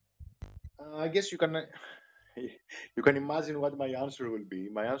 I guess you can you can imagine what my answer will be.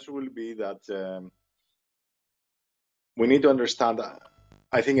 My answer will be that we need to understand.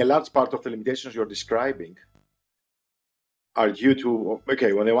 I think a large part of the limitations you're describing are due to,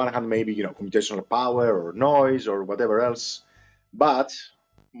 okay, on the one hand, maybe computational power or noise or whatever else, but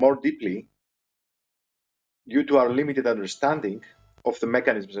more deeply due to our limited understanding of the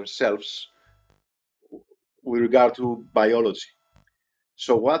mechanisms themselves with regard to biology.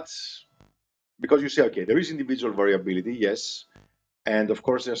 So because you say, okay, there is individual variability, yes, and of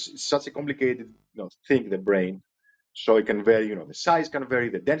course there's such a complicated thing, the brain, so it can vary, the size can vary,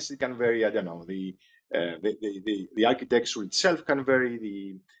 the density can vary, I don't know, the architecture itself can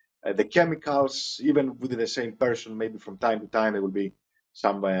vary, the chemicals, even within the same person, maybe from time to time there will be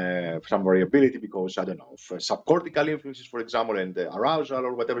some variability because, I don't know, of subcortical influences, for example, and arousal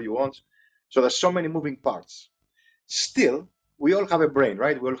or whatever you want. So there's so many moving parts. Still, we all have a brain,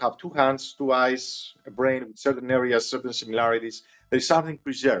 right? We all have two hands, two eyes, a brain with certain areas, certain similarities. There is something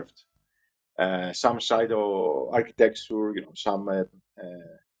preserved, some cytoarchitecture, some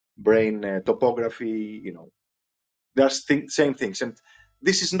brain topography, they're same things. And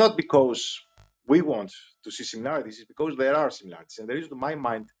this is not because we want to see similarities, it's because there are similarities. And the reason to my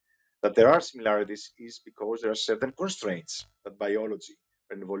mind that there are similarities is because there are certain constraints that biology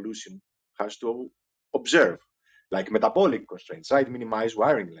and evolution has to observe, like metabolic constraints, right? Minimize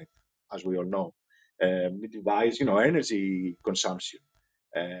wiring length, as we all know. Minimize, energy consumption.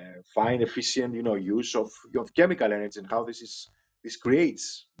 Find efficient, use of chemical energy and how this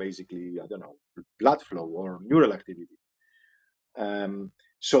creates basically, I don't know, blood flow or neural activity.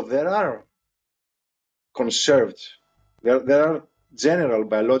 So there are conserved, there are general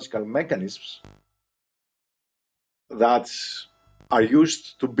biological mechanisms that are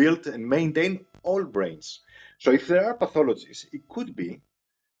used to build and maintain all brains. So if there are pathologies, it could be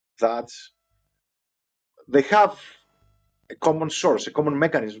that they have a common source, a common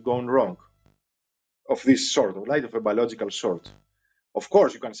mechanism going wrong of this sort, right, of a biological sort. Of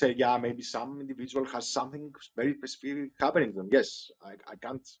course, you can say, yeah, maybe some individual has something very specific happening to them. Yes, I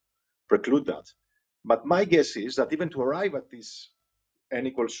can't preclude that. But my guess is that even to arrive at this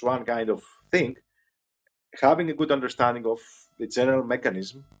N=1 kind of thing, having a good understanding of the general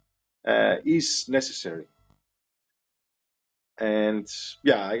mechanism is necessary. And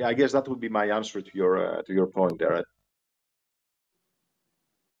yeah, I guess that would be my answer to your point there.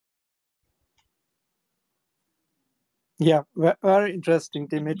 Yeah, very interesting,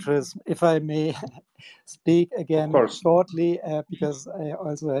 Dimitris. If I may speak again Of course. shortly, because I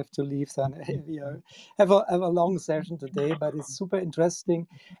also have to leave. Then we have a long session today, but it's super interesting,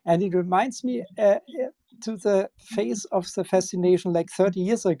 and it reminds me to the phase of the fascination like 30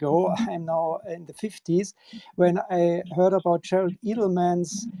 years ago. I'm now in the 50s when I heard about Gerald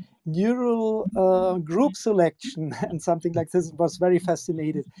Edelman's neural group selection and something like this. Was very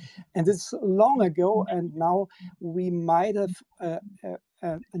fascinated, and it's long ago, and now we might have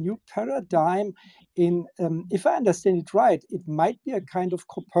a new paradigm in, if I understand it right, it might be a kind of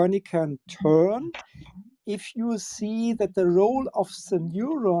Copernican turn if you see that the role of the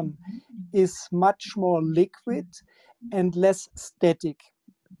neuron is much more liquid and less static.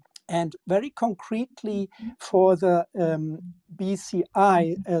 And very concretely for the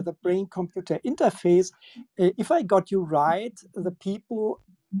BCI, the brain-computer interface, if I got you right, the people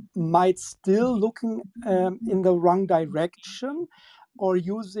might still looking in the wrong direction, or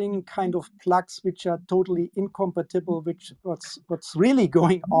using kind of plugs which are totally incompatible with what's really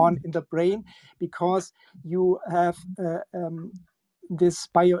going on in the brain, because you have this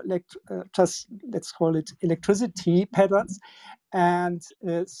just let's call it electricity patterns. And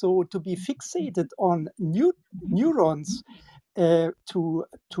so to be fixated on neurons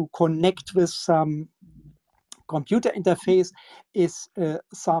to connect with some computer interface is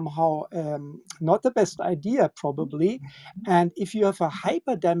somehow not the best idea, probably. And if you have a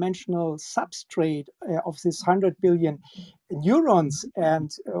hyperdimensional substrate of this 100 billion neurons and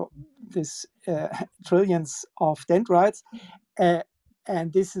this trillions of dendrites,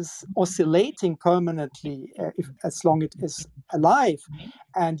 and this is oscillating permanently as long it is alive,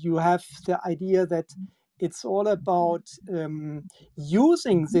 and you have the idea that it's all about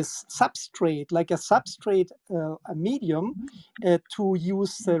using this substrate, like a substrate, a medium, to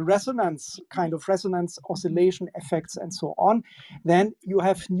use the resonance, kind of resonance oscillation effects and so on. Then you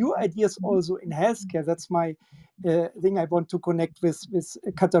have new ideas also in healthcare. That's my thing I want to connect with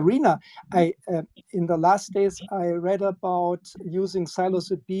Katharina. In the last days, I read about using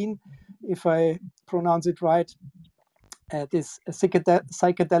psilocybin, if I pronounce it right, this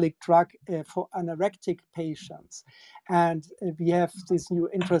psychedelic drug for anorectic patients. And we have this new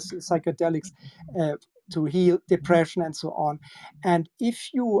interest in psychedelics to heal depression and so on. And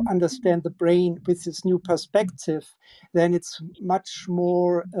if you understand the brain with this new perspective, then it's much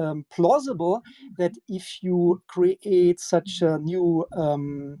more plausible that if you create such a new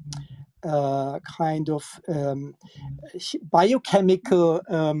kind of biochemical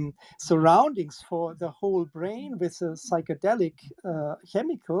surroundings for the whole brain with the psychedelic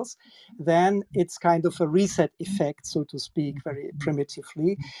chemicals, then it's kind of a reset effect, so to speak, very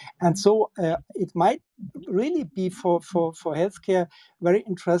primitively. And so it might really be for healthcare very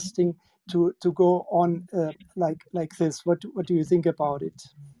interesting to go on like this. What do you think about it?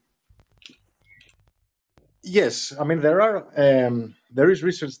 Yes, I mean there is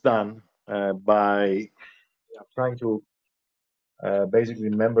research done by I'm trying to basically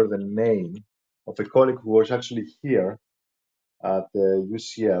remember the name of a colleague who was actually here at the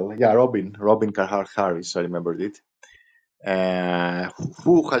UCL. Yeah, Robin Carhart Harris, I remembered it.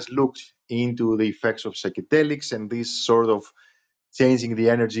 Who has looked into the effects of psychedelics and this sort of changing the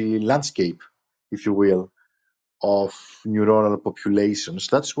energy landscape, if you will, of neuronal populations.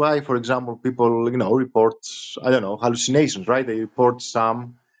 That's why, for example, people, report, I don't know, hallucinations, right? They report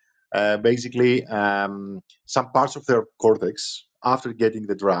basically some parts of their cortex after getting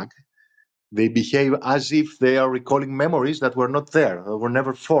the drug. They behave as if they are recalling memories that were not there, that were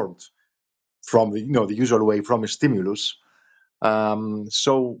never formed from the usual way from a stimulus.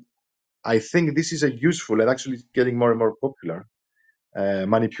 So I think this is a useful and actually getting more and more popular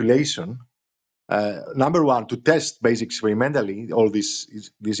manipulation. Number one, to test basic experimentally all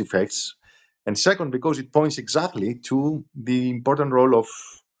these effects, and second, because it points exactly to the important role of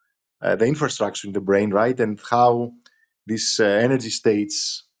the infrastructure in the brain, right, and how these energy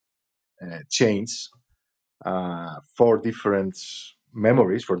states change for different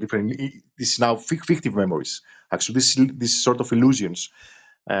memories, for different. This is now fictive memories. Actually, this sort of illusions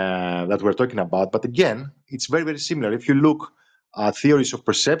that we're talking about. But again, it's very, very similar. If you look at theories of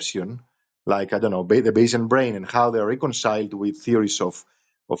perception, like, I don't know, the Bayesian brain and how they're reconciled with theories of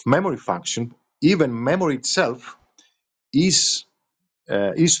memory function, even memory itself is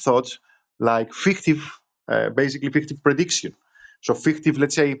thought like fictive, basically fictive prediction. So fictive,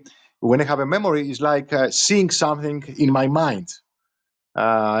 let's say, when I have a memory, is like seeing something in my mind.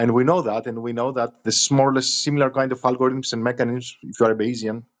 And we know that the more or less similar kind of algorithms and mechanisms, if you are a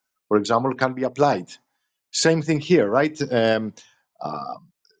Bayesian, for example, can be applied. Same thing here, right? Uh,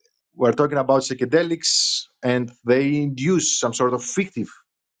 we're talking about psychedelics, and they induce some sort of fictive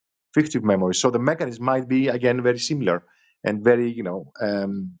memory. So the mechanism might be again very similar and very,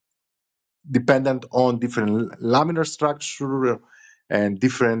 dependent on different laminar structure and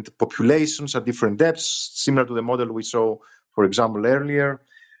different populations at different depths, similar to the model we saw, for example, earlier.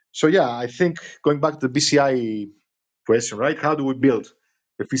 So yeah, I think going back to the BCI question, right? How do we build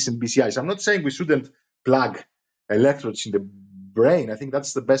efficient BCIs. I'm not saying we shouldn't plug electrodes in the brain. I think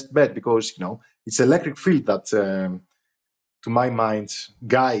that's the best bet because it's electric field that, to my mind,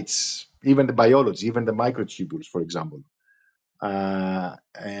 guides even the biology, even the microtubules, for example.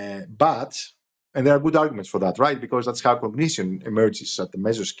 But there are good arguments for that, right? Because that's how cognition emerges at the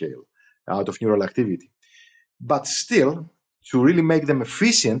mesoscale out of neural activity. But still, to really make them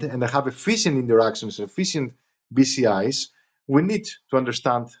efficient and have efficient interactions, efficient BCIs, we need to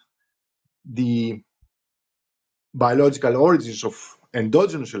understand the biological origins of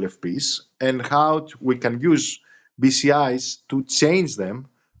endogenous LFPs and how we can use BCIs to change them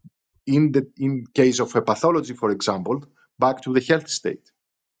in case of a pathology, for example, back to the healthy state.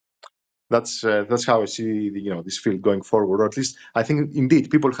 That's how I see this field going forward, or at least I think indeed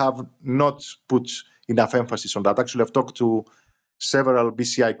people have not put enough emphasis on that. Actually, I've talked to several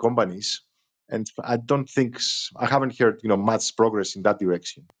BCI companies, and I haven't heard much progress in that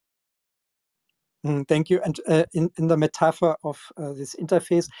direction. Thank you. And in the metaphor of this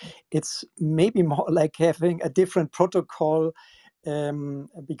interface, it's maybe more like having a different protocol,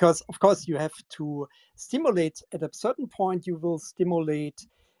 because of course you have to stimulate at a certain point. You will stimulate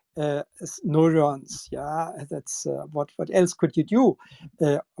neurons. Yeah, that's what else could you do?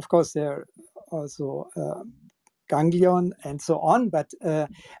 Of course, there are also ganglion and so on, but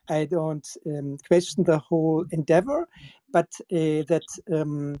I don't question the whole endeavor, but that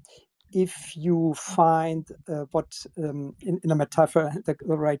if you find what in a metaphor the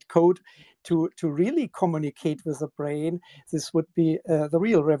right code to really communicate with the brain, this would be the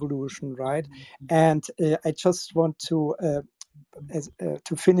real revolution, right? And I just want to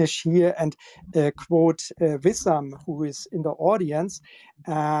finish here and quote Wissam, who is in the audience.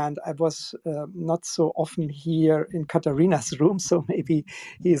 And I was not so often here in Katharina's room, so maybe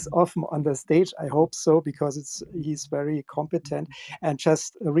he's often on the stage. I hope so, because he's very competent. And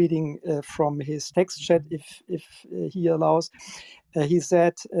just reading from his text chat, if he allows, he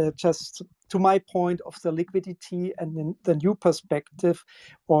said, just to my point of the liquidity and the new perspective,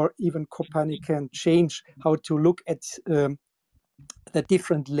 or even Copernican change, how to look at the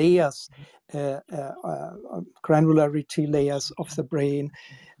different layers, granularity layers of the brain.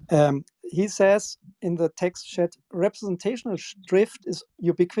 He says in the text chat, representational drift is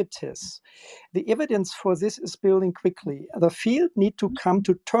ubiquitous. The evidence for this is building quickly. The field need to come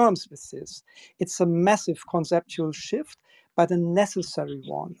to terms with this. It's a massive conceptual shift, but a necessary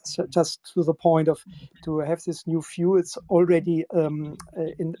one. So just to the point of to have this new view, it's already in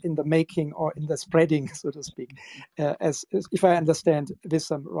the making or in the spreading, so to speak, as if I understand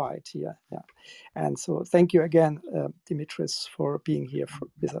Wissam right here. Yeah, and so thank you again, Dimitris, for being here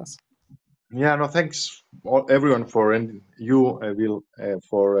with us. Yeah, no, thanks everyone and you, Will,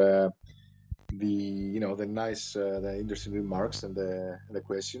 for the nice, the interesting remarks and the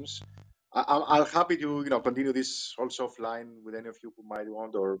questions. I'm happy to continue this also offline with any of you who might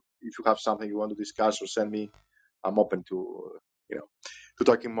want, or if you have something you want to discuss or send me, I'm open to to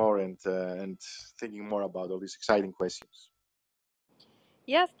talking more and thinking more about all these exciting questions.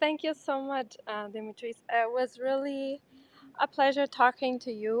 Yes, thank you so much, Dimitris. It was really a pleasure talking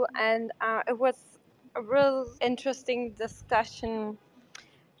to you, and it was a real interesting discussion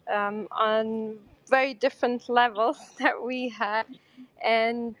on very different levels that we had.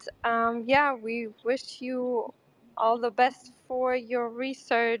 And yeah, we wish you all the best for your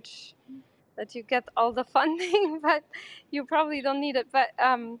research, that you get all the funding, but you probably don't need it. But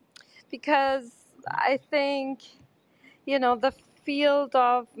because I think, the field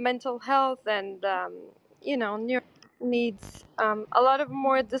of mental health and, neuro needs a lot of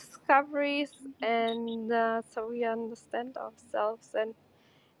more discoveries, and so we understand ourselves,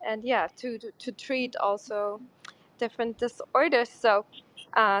 and yeah, to treat also different disorders. So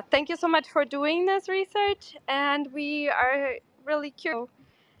thank you so much for doing this research, and we are really curious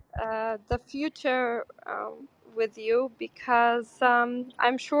the future with you, because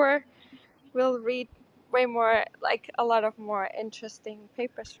I'm sure we'll read way more, like a lot of more interesting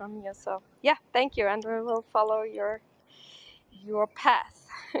papers from you. So yeah, thank you, and we will follow your path.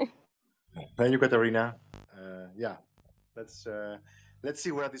 Thank you, Katarina. Yeah, let's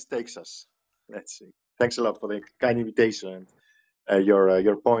see where this takes us. Let's see. Thanks a lot for the kind invitation and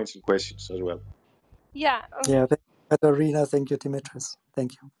your points and questions as well. Yeah. Yeah, thank you, Katarina. Thank you, Dimitris.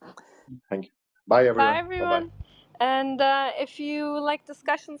 Thank you. Thank you. Bye, everyone. Bye, everyone. Bye-bye. And if you like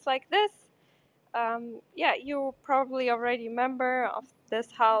discussions like this, yeah, you're probably already a member of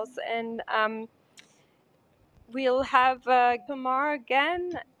this house, and we'll have tomorrow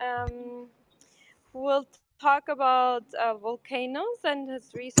again. We'll talk about volcanoes and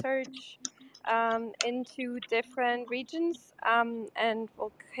his research into different regions and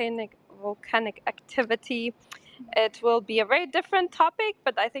volcanic activity. It will be a very different topic,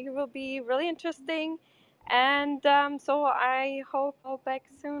 but I think it will be really interesting. And so I hope you'll back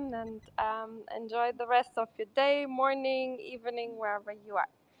soon and enjoy the rest of your day, morning, evening, wherever you are.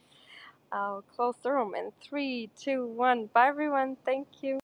 I'll close the room in 3, 2, 1. Bye, everyone. Thank you.